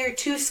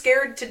too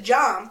scared to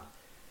jump,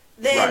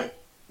 then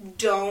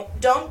don't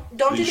do the monkey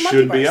bars. You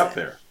shouldn't be up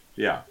there.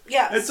 Yeah.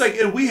 Yeah. It's like,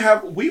 and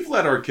we've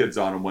let our kids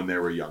on them when they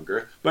were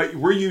younger, but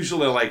we're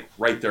usually, like,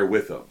 right there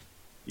with them.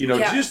 You know,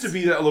 just to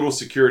be that little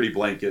security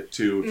blanket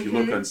to, if you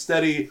look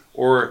unsteady,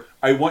 or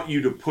I want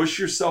you to push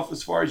yourself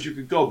as far as you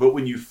could go. But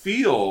when you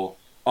feel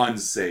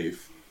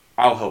unsafe,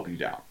 I'll help you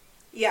down.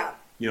 Yeah.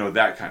 You know,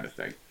 that kind of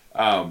thing.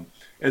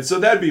 And so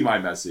that'd be my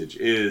message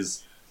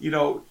is,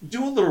 do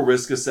a little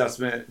risk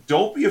assessment.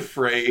 Don't be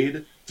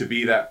afraid to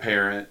be that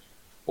parent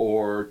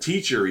or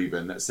teacher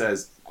even that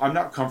says, I'm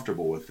not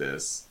comfortable with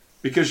this,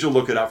 because you'll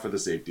look it up for the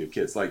safety of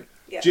kids. Like,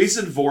 Yes.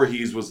 Jason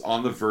Voorhees was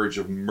on the verge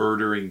of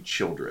murdering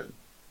children.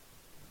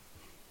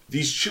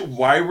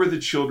 Why were the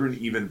children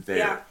even there?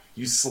 Yeah.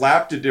 You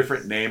slapped a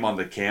different name on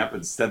the camp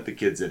and sent the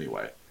kids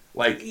anyway.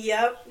 Like,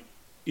 Yep.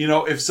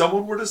 if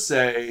someone were to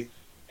say,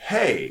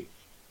 hey,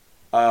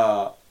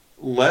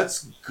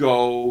 let's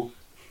go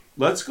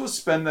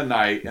spend the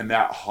night in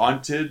that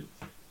haunted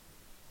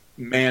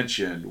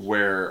mansion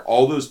where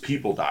all those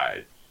people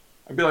died,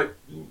 I'd be like,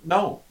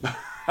 no.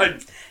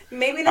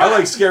 Maybe not.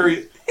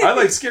 I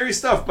like scary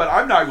stuff, but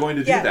I'm not going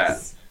to do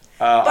Yes.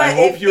 that. I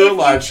hope you're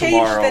alive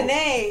tomorrow. Change the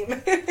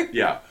name.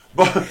 Yeah,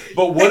 but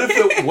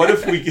what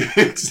if we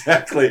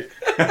exactly?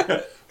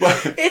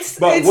 It's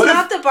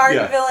not the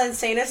Bartonville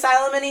Insane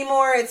Asylum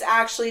anymore. It's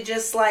actually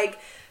just like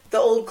the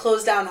old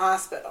closed down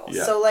hospital.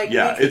 Yeah. So like,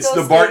 it's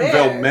the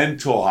Bartonville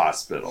Mental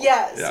Hospital.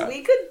 Yes, yeah.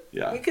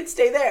 we could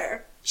stay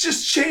there.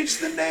 Just change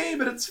the name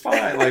and it's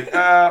fine. Like,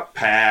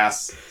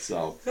 pass.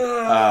 So,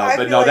 I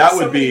but feel no, like that so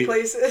would many be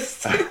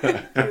places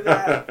to do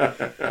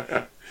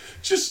that.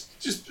 just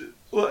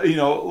a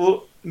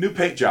little new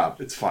paint job.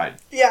 It's fine.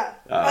 Yeah,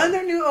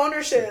 under new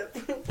ownership.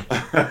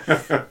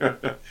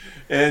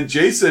 And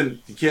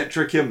Jason, you can't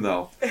trick him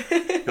though.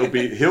 He'll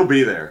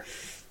be there.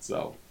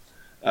 So,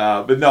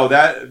 but no,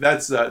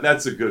 that's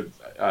a good.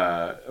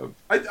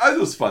 It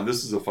was fun.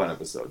 This is a fun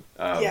episode.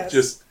 Yes.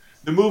 Just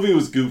the movie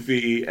was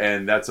goofy,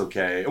 and that's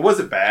okay. It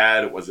wasn't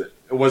bad. It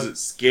wasn't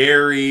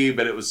scary,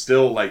 but it was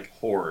still like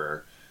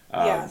horror.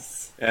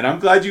 Yes. And I'm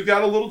glad you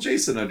got a little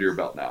Jason under your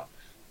belt now.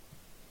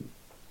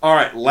 All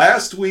right.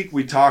 Last week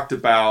we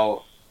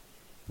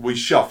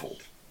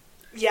shuffled.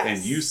 Yes.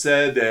 And you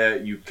said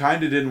that you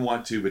kind of didn't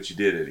want to, but you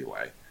did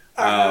anyway.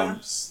 Uh-huh.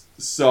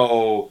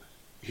 So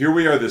here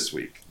we are this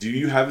week. Do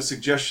you have a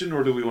suggestion,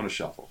 or do we want to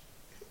shuffle?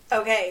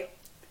 Okay.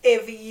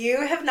 If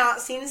you have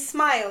not seen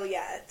Smile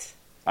yet,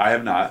 I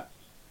have not.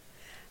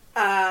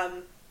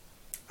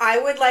 I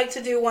would like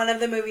to do one of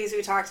the movies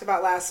we talked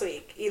about last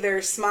week.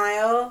 Either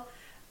Smile,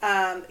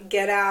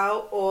 Get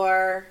Out,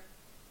 or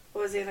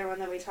what was the other one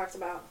that we talked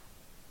about?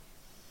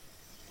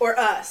 Or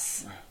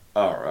Us.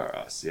 Oh, or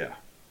Us, yeah.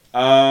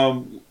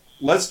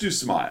 Let's do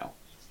Smile.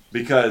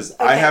 Because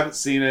Okay. I haven't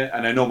seen it,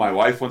 and I know my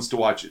wife wants to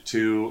watch it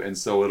too, and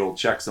so it'll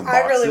check some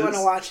boxes. I really want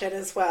to watch it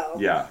as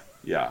well. Yeah.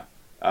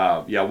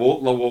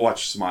 We'll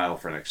watch Smile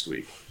for next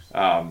week.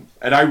 And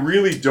I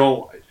really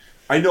don't.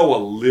 I know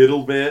a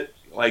little bit.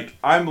 Like,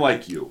 I'm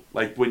like you.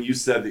 Like when you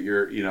said that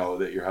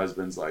your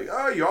husband's like,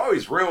 oh, you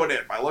always ruin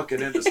it by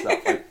looking into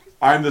stuff. Like,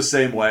 I'm the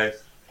same way.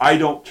 I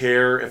don't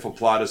care if a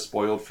plot is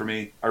spoiled for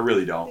me. I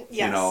really don't.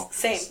 Yes,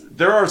 same.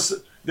 There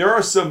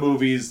are some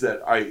movies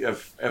that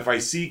if I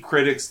see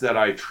critics that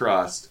I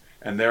trust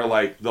and they're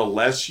like, the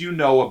less you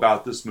know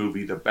about this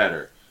movie, the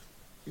better.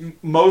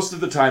 Most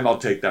of the time, I'll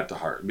take that to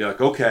heart and be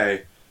like,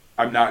 okay,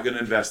 I'm not going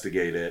to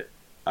investigate it.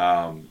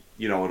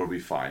 It'll be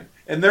fine.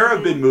 And there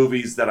have been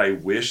movies that I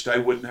wished I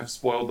wouldn't have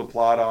spoiled the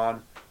plot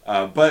on,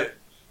 but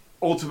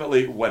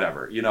ultimately,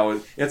 whatever.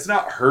 It's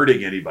not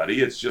hurting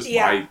anybody. It's just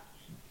my.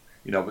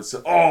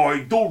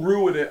 But don't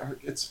ruin it.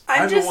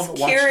 I'm just the one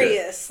that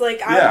curious.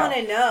 Like, I want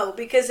to know,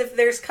 because if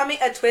there's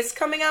a twist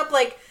coming up,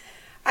 like,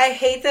 I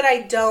hate that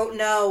I don't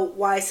know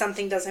why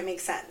something doesn't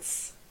make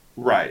sense.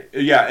 Right.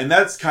 Yeah, and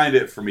that's kind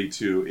of it for me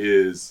too.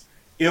 Is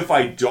if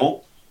I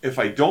don't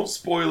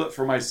spoil it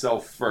for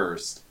myself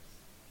first,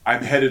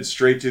 I'm headed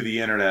straight to the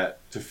internet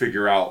to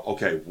figure out,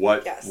 okay,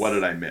 what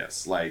did I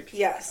miss? Like,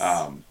 yes.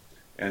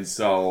 And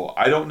so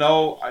I don't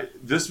know.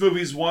 This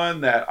movie's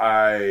one that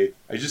I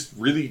just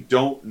really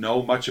don't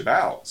know much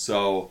about.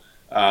 So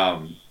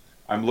I'm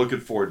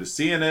looking forward to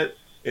seeing it.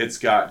 It's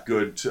got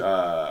good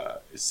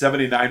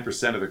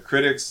 79% of the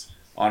critics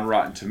on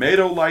Rotten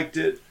Tomato liked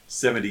it.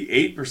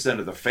 78%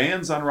 of the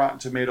fans on Rotten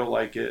Tomato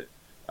like it.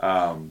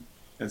 And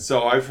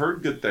so I've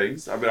heard good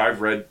things. I mean,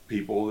 I've read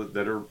people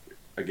that are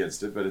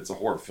against it, but it's a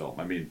horror film.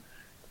 I mean,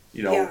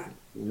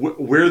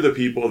 we're the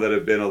people that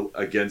have been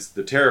against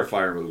the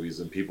Terrifier movies,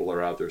 and people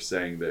are out there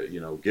saying that,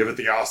 give it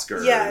the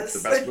Oscar. Yes.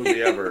 It's the best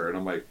movie ever. And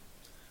I'm like,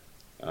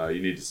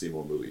 you need to see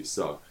more movies.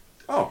 So,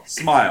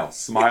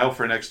 Smile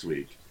for next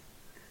week.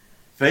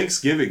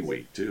 Thanksgiving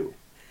week, too.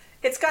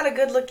 It's got a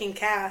good-looking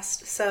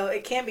cast, so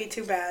it can't be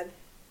too bad.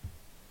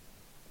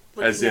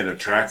 As in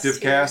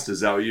attractive cast? Is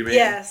that what you mean?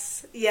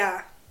 Yes.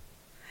 Yeah.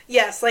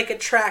 Yes, like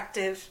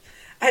attractive.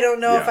 I don't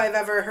know if I've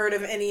ever heard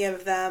of any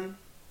of them.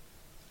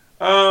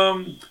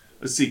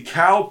 Let's see.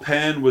 Cal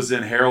Penn was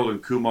in Harold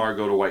and Kumar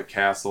Go to White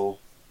Castle.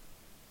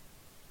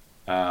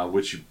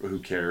 Who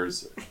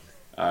cares?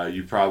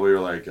 You probably are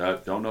like,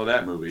 don't know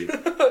that movie.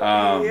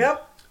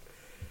 Yep.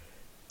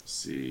 Let's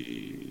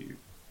see.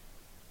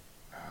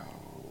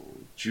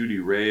 Judy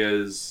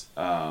Reyes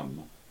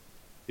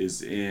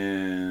she's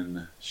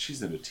in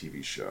a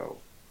TV show.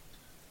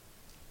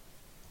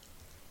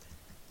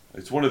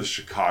 It's one of the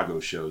Chicago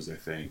shows, I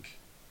think.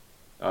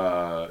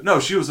 No,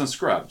 she was on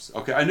Scrubs.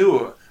 Okay, I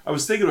I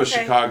was thinking of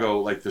Okay. Chicago,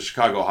 like the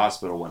Chicago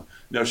hospital one.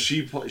 No,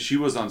 she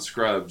was on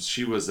Scrubs.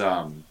 She was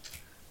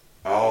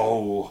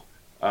oh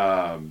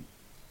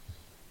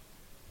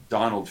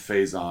Donald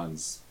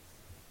Faison's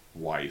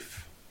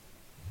wife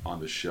on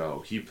the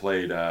show. He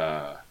played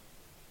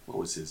what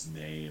was his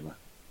name?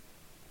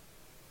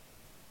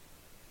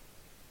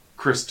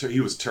 He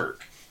was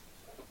Turk.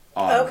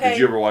 Okay. Did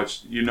you ever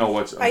watch? You know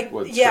what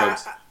yeah,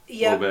 Scrubs?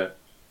 yeah. A little bit.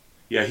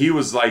 Yeah, he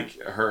was like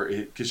her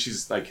because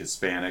she's like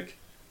Hispanic.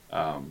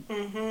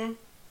 Mm-hmm.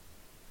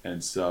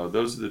 And so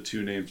those are the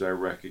two names I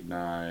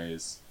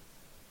recognize.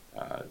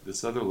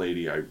 This other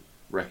lady, I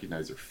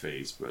recognize her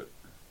face, but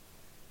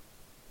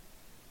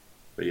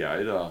yeah,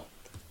 it.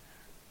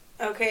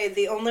 Okay,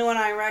 the only one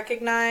I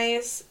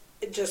recognize,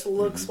 just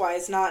looks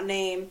wise, not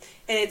name,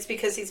 and it's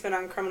because he's been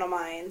on Criminal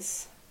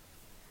Minds.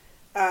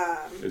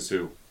 Is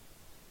who?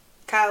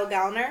 Kyle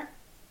Gallner.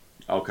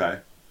 Okay.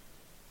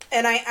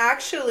 And I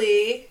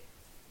actually,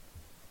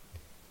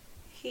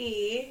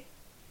 James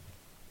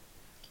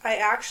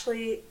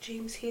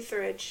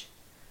Heathridge,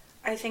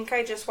 I think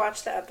I just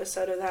watched the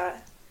episode of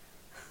that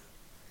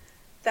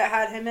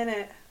had him in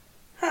it.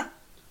 Huh.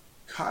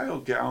 Kyle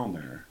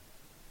Gallner.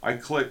 I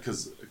click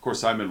because, of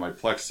course, I'm in my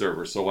Plex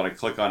server, so when I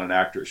click on an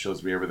actor, it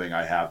shows me everything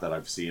I have that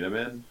I've seen him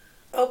in.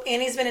 Oh,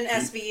 and he's been in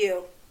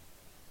SVU.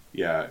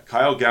 Yeah,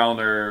 Kyle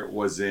Gallner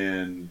was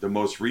in the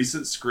most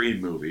recent Scream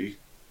movie.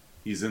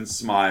 He's in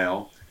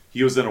Smile.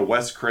 He was in a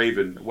Wes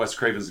Craven. Wes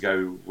Craven's the guy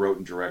who wrote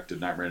and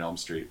directed Nightmare on Elm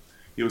Street.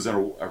 He was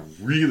in a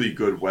really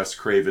good Wes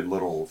Craven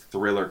little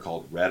thriller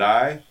called Red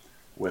Eye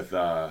with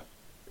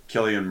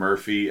Cillian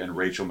Murphy and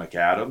Rachel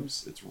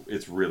McAdams.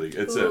 It's really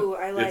it's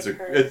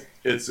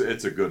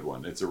a good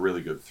one. It's a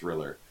really good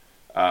thriller.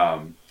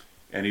 And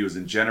he was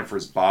in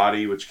Jennifer's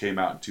Body, which came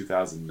out in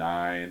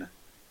 2009.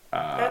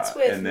 That's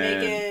with and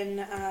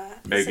then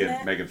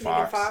Megan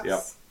Fox.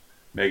 Yep.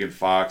 Megan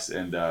Fox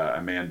and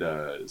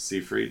Amanda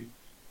Seyfried.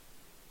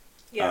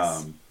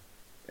 Yes.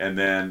 And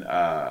then,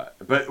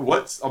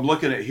 but I'm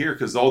looking at here,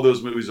 because all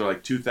those movies are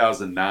like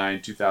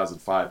 2009,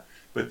 2005.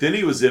 But then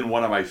he was in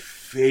one of my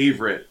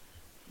favorite,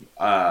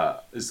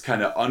 is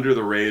kind of under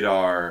the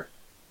radar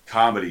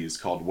comedies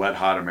called Wet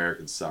Hot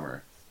American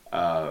Summer.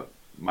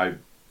 My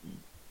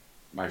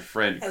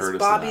friend As Curtis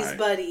Bobby's and I,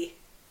 buddy.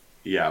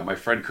 Yeah, my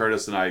friend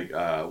Curtis and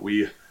I,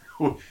 we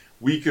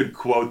could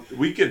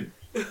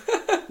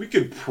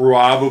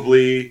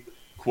probably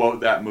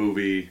quote that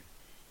movie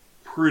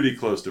pretty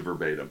close to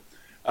verbatim.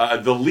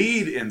 The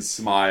lead in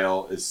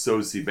Smile is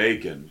Sosie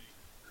Bacon,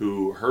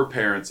 who her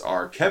parents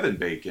are Kevin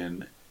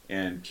Bacon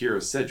and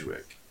Kira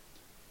Sedgwick.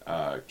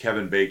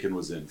 Kevin Bacon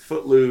was in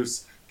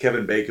Footloose.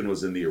 Kevin Bacon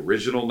was in the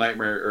original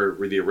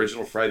the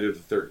original Friday the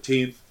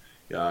 13th.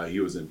 He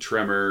was in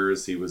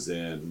Tremors. He was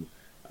in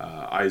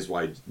Eyes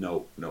Wide.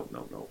 No, not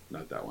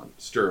that one.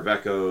 Stir of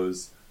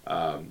Echoes.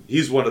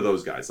 He's one of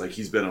those guys. Like,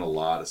 he's been in a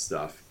lot of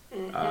stuff.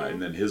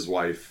 And then his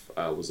wife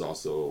was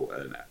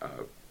also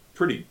a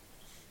pretty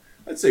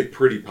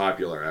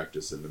popular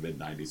actress in the mid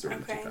 90s,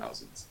 early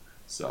 2000s.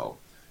 So,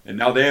 and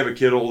now they have a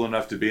kid old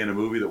enough to be in a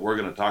movie that we're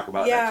going to talk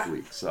about next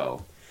week.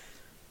 So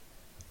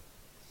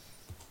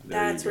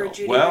that's where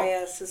Judy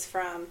Reyes is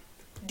from.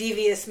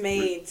 Devious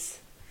Maids.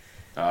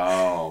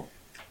 Oh.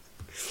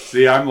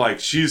 See, I'm like,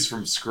 she's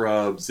from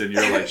Scrubs, and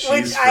you're like, she's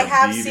Which from I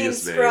have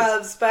Devious seen Maids.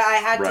 Scrubs, but I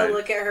had to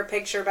look at her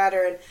picture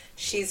better, and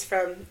she's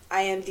from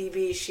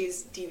IMDb.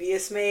 She's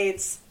Devious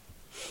Maids.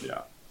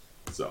 Yeah.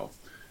 So,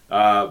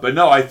 but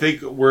no, I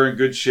think we're in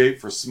good shape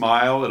for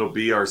Smile. It'll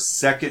be our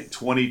second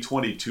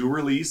 2022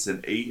 release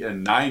in 8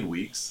 and 9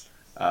 weeks.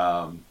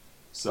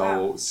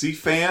 See,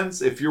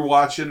 fans, if you're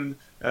watching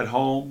at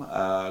home,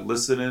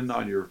 listening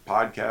on your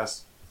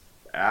podcast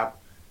app,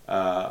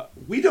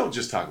 we don't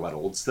just talk about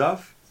old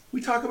stuff. We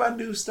talk about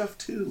new stuff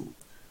too.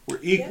 We're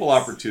equal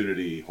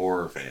opportunity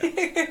horror fans.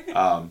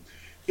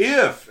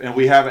 And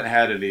we haven't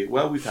had any,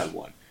 well, we've had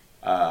one.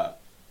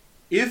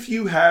 If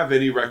you have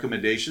any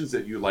recommendations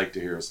that you'd like to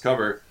hear us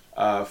cover,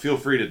 feel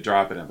free to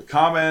drop it in the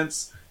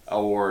comments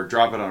or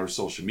drop it on our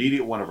social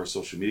media, one of our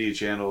social media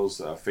channels,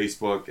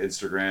 Facebook,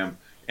 Instagram,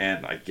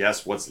 and I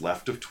guess what's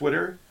left of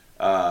Twitter.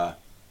 The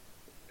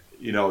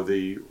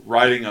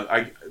writing,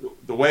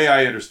 the way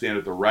I understand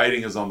it, the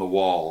writing is on the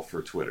wall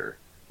for Twitter.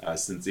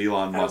 Since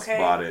Elon Musk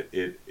bought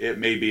it, it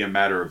may be a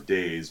matter of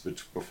days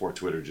before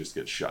Twitter just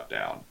gets shut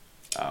down.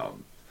 I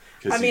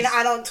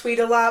don't tweet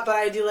a lot, but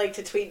I do like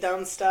to tweet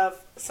dumb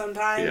stuff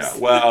sometimes. Yeah,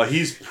 well,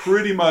 he's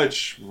pretty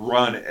much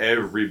run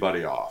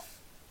everybody off.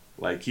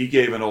 Like, he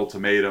gave an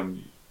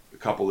ultimatum a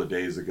couple of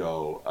days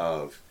ago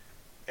of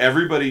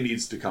everybody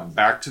needs to come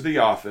back to the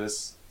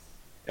office.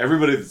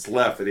 Everybody that's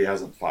left that he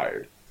hasn't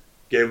fired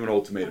gave him an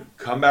ultimatum.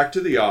 Come back to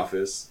the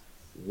office,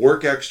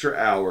 work extra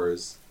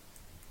hours,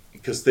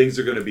 because things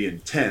are going to be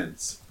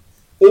intense,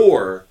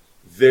 or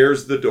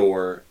there's the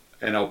door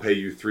and I'll pay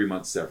you 3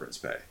 months severance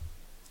pay.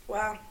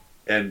 Wow.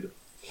 And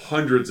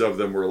hundreds of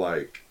them were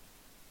like,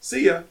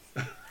 see ya.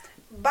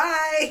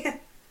 Bye.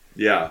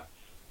 Yeah.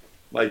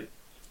 Like,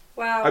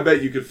 wow. I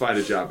bet you could find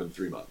a job in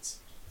 3 months.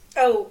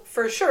 Oh,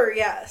 for sure,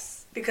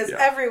 yes. Because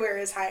everywhere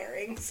is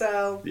hiring,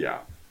 so. Yeah.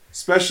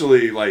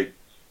 especially like,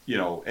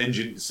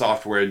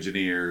 software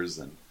engineers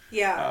and.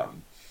 Yeah.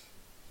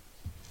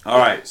 All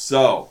right,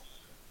 so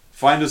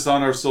find us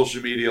on our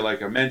social media,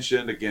 like I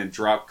mentioned. Again,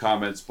 drop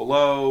comments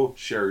below,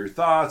 share your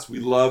thoughts. We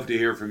love to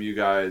hear from you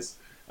guys.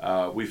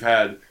 We've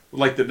had,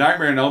 like, the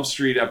Nightmare on Elm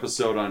Street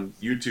episode on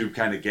YouTube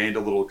kind of gained a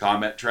little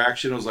comment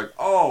traction. It was like,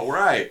 oh,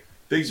 right,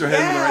 things are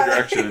heading in the right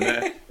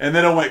direction. And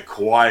then it went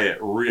quiet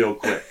real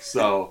quick.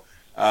 So,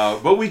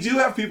 but we do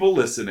have people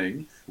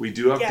listening. We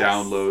do have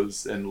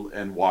downloads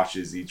and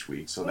watches each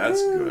week, so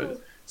that's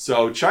good.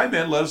 So chime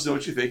in, let us know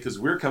what you think, because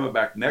we're coming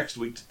back next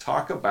week to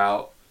talk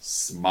about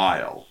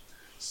Smile.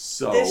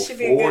 So this should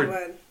be a good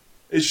one.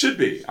 It should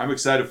be. I'm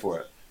excited for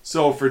it.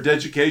 So for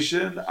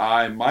Deducation,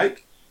 I'm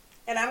Mike.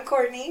 And I'm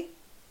Courtney.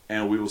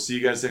 And we will see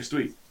you guys next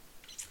week.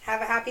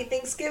 Have a happy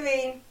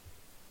Thanksgiving.